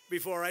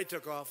before I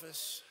took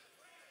office.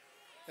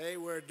 They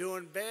were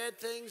doing bad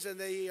things, and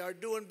they are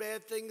doing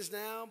bad things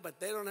now, but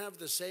they don't have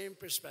the same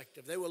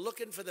perspective. They were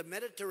looking for the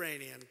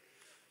Mediterranean.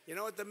 You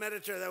know what, the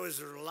Mediterranean,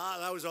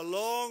 that was a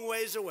long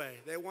ways away.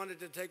 They wanted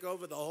to take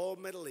over the whole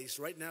Middle East.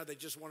 Right now, they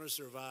just want to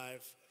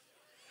survive.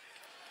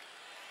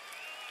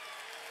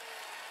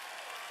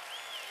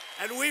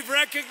 And we've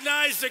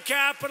recognized the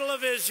capital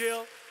of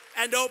Israel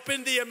and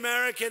opened the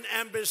American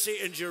embassy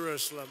in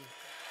Jerusalem.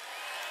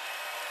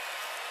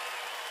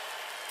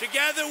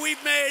 Together,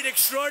 we've made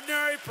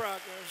extraordinary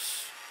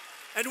progress,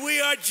 and we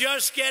are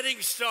just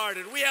getting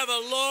started. We have a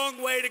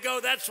long way to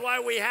go. That's why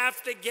we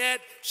have to get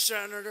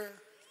Senator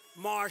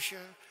Marsha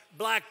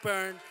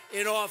Blackburn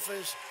in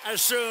office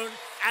as soon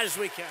as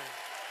we can.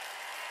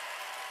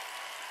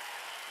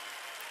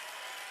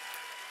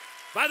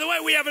 By the way,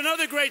 we have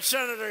another great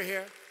senator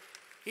here.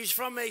 He's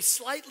from a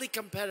slightly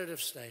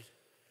competitive state.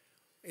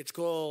 It's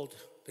called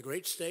the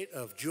great state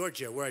of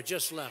Georgia, where I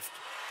just left.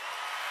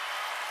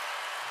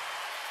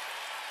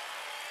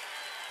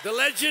 The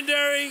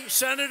legendary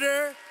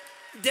Senator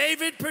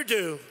David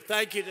Perdue.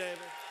 Thank you, David.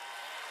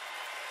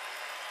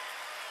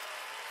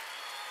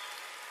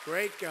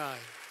 Great guy.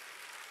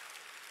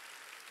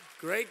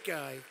 Great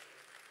guy.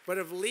 But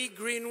if Lee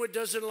Greenwood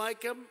doesn't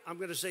like him, I'm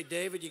going to say,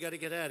 David, you got to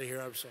get out of here.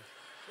 I'm sorry.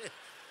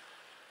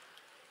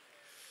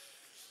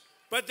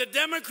 But the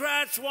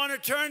Democrats want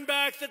to turn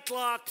back the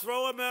clock,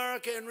 throw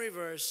America in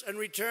reverse, and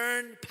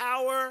return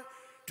power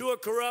to a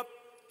corrupt,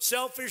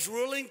 selfish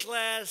ruling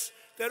class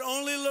that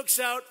only looks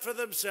out for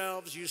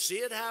themselves. You see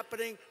it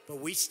happening, but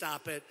we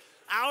stop it.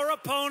 Our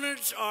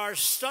opponents are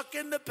stuck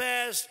in the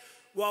past,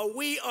 while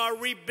we are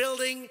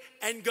rebuilding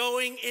and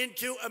going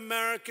into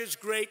America's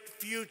great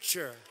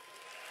future.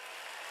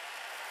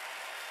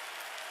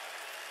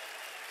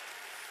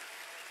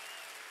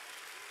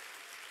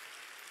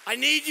 I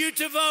need you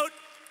to vote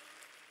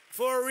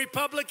for a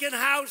Republican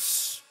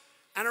House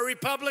and a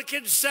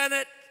Republican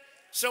Senate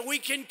so we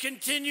can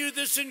continue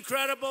this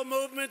incredible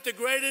movement, the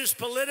greatest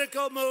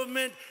political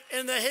movement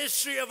in the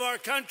history of our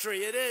country.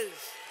 It is.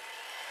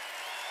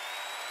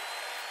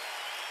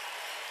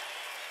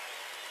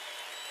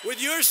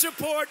 With your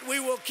support, we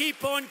will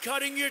keep on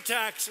cutting your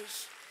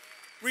taxes,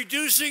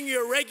 reducing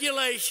your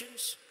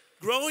regulations,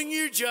 growing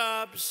your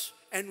jobs,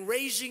 and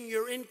raising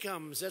your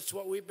incomes. That's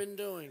what we've been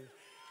doing.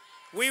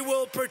 We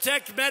will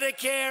protect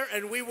Medicare,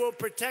 and we will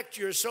protect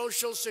your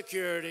Social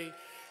Security.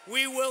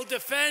 We will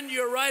defend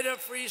your right of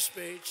free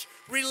speech,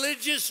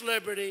 religious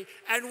liberty,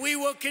 and we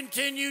will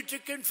continue to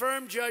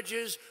confirm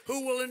judges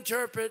who will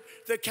interpret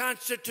the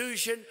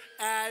Constitution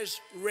as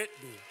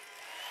written.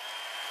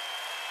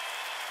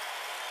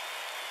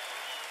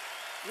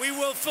 We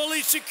will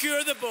fully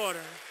secure the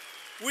border.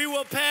 We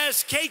will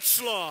pass Kate's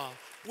Law.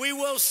 We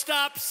will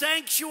stop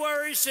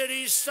sanctuary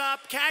cities,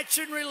 stop catch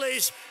and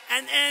release,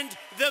 and end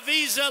the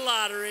visa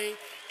lottery,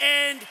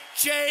 end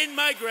chain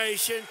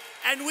migration,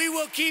 and we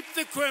will keep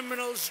the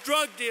criminals,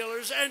 drug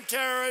dealers, and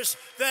terrorists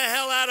the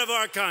hell out of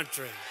our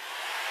country.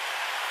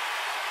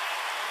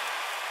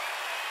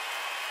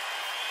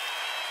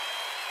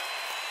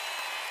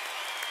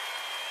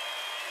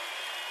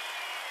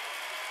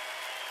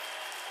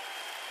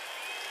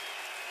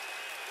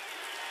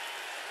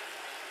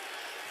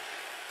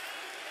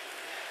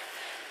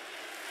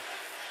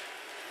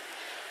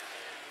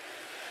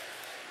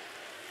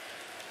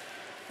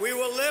 We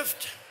will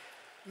lift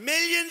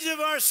millions of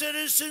our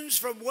citizens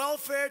from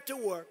welfare to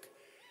work,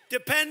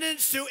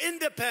 dependence to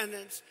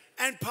independence,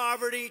 and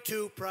poverty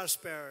to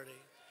prosperity.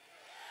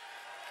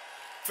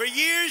 For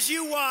years,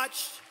 you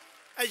watched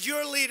as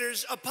your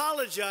leaders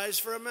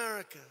apologized for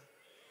America.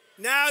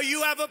 Now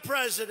you have a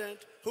president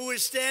who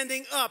is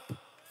standing up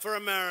for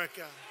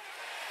America.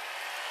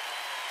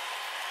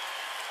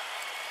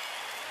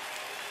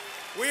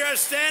 We are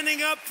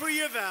standing up for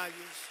your values.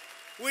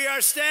 We are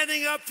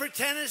standing up for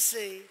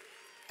Tennessee.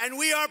 And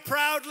we are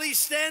proudly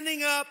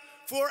standing up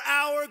for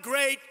our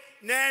great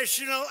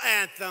national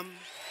anthem.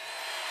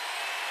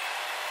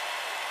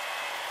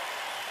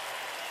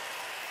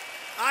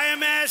 I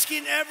am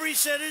asking every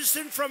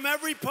citizen from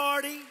every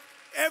party,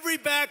 every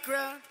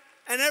background,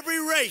 and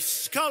every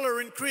race, color,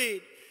 and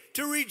creed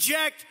to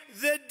reject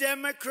the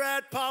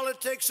Democrat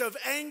politics of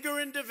anger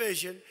and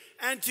division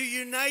and to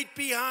unite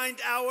behind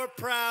our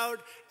proud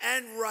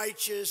and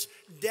righteous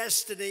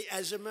destiny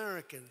as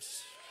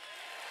Americans.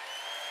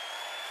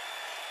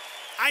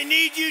 I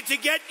need you to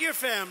get your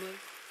family,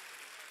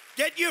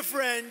 get your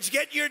friends,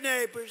 get your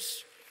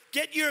neighbors,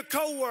 get your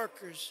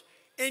co-workers,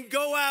 and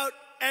go out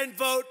and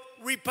vote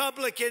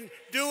Republican.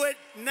 Do it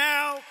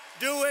now.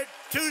 Do it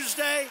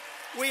Tuesday.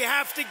 We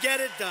have to get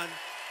it done.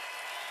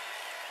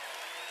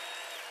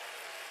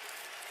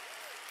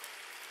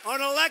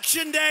 On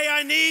Election Day,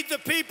 I need the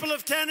people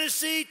of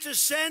Tennessee to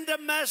send a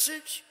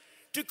message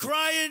to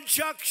crying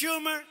Chuck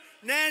Schumer,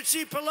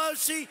 Nancy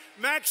Pelosi,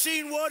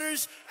 Maxine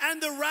Waters, and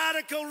the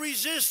radical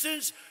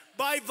resistance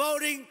by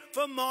voting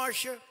for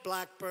Marsha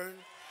Blackburn.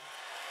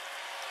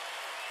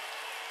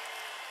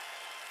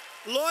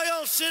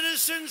 Loyal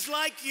citizens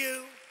like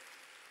you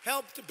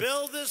helped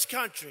build this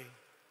country,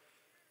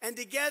 and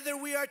together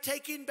we are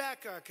taking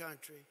back our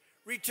country,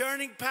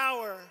 returning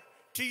power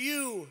to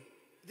you,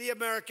 the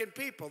American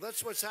people.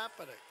 That's what's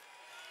happening.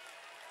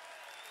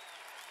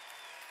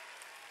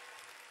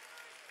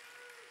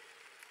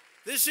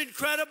 This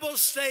incredible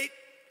state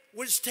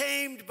was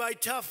tamed by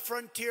tough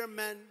frontier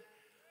men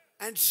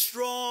and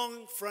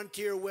strong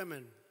frontier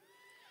women.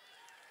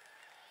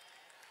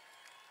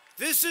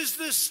 This is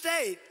the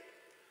state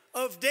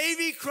of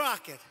Davy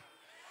Crockett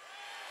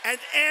and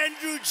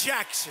Andrew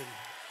Jackson.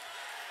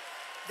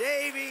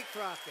 Davy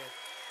Crockett,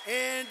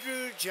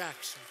 Andrew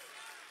Jackson.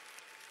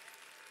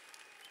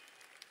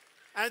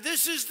 And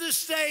this is the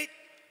state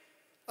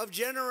of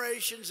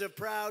generations of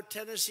proud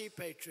Tennessee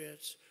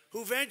patriots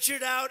who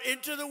ventured out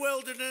into the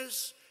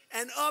wilderness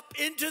and up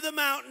into the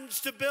mountains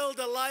to build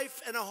a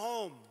life and a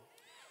home.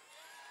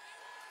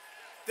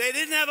 They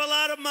didn't have a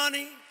lot of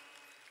money.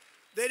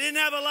 They didn't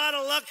have a lot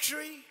of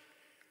luxury,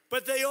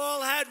 but they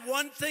all had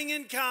one thing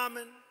in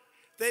common.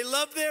 They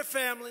loved their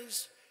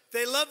families,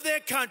 they loved their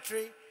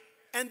country,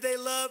 and they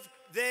loved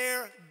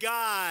their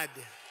God.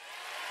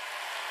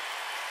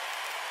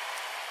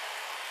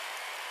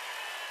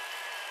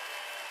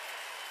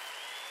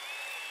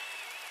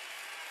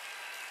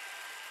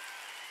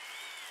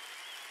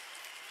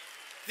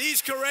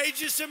 These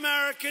courageous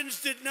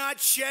Americans did not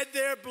shed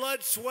their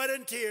blood, sweat,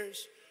 and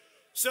tears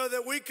so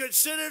that we could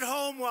sit at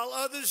home while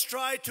others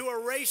tried to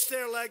erase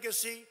their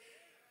legacy,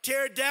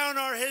 tear down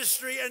our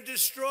history, and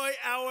destroy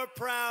our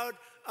proud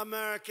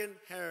American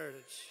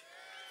heritage.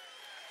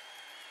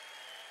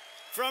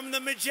 From the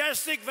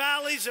majestic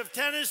valleys of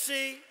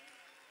Tennessee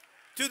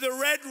to the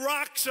red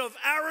rocks of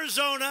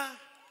Arizona,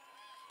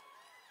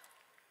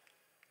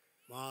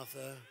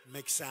 Martha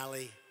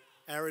McSally,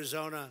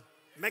 Arizona.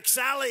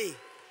 McSally.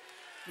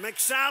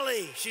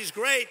 She's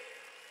great.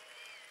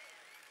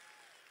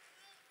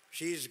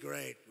 She's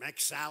great.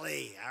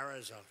 McSally,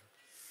 Arizona.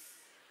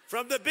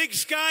 From the big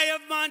sky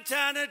of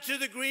Montana to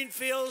the green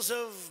fields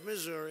of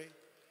Missouri.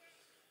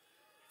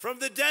 From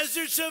the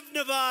deserts of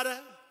Nevada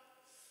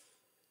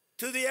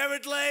to the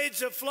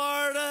Everglades of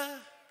Florida.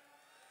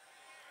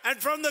 And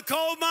from the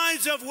coal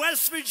mines of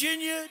West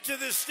Virginia to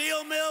the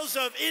steel mills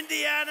of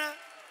Indiana.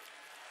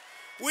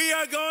 We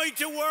are going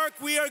to work,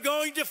 we are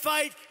going to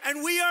fight,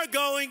 and we are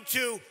going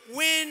to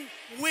win,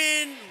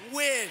 win,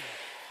 win.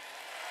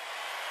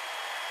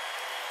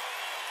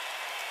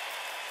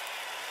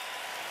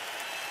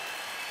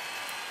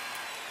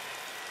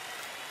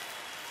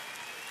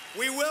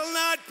 We will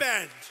not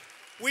bend.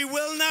 We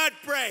will not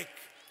break.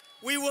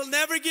 We will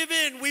never give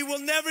in. We will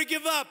never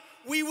give up.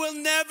 We will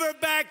never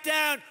back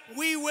down.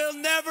 We will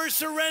never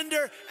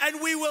surrender. And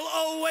we will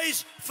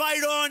always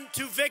fight on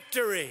to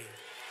victory.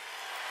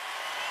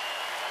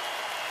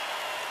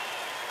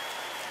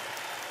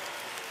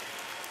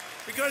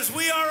 Because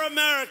we are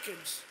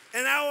Americans,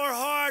 and our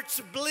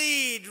hearts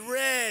bleed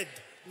red,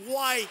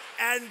 white,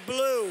 and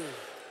blue.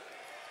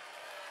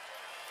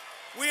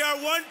 We are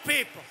one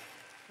people,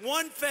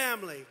 one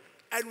family,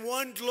 and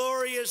one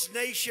glorious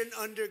nation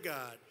under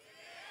God.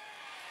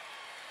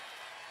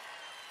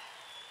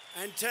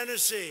 And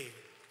Tennessee,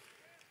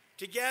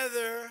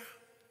 together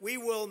we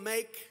will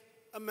make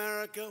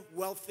America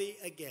wealthy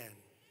again.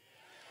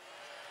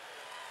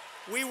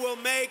 We will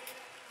make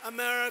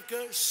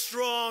America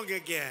strong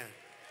again.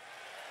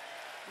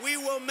 We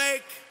will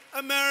make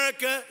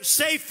America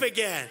safe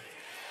again.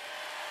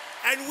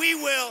 And we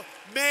will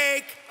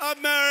make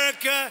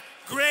America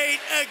great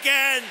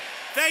again.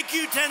 Thank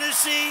you,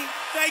 Tennessee.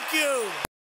 Thank you.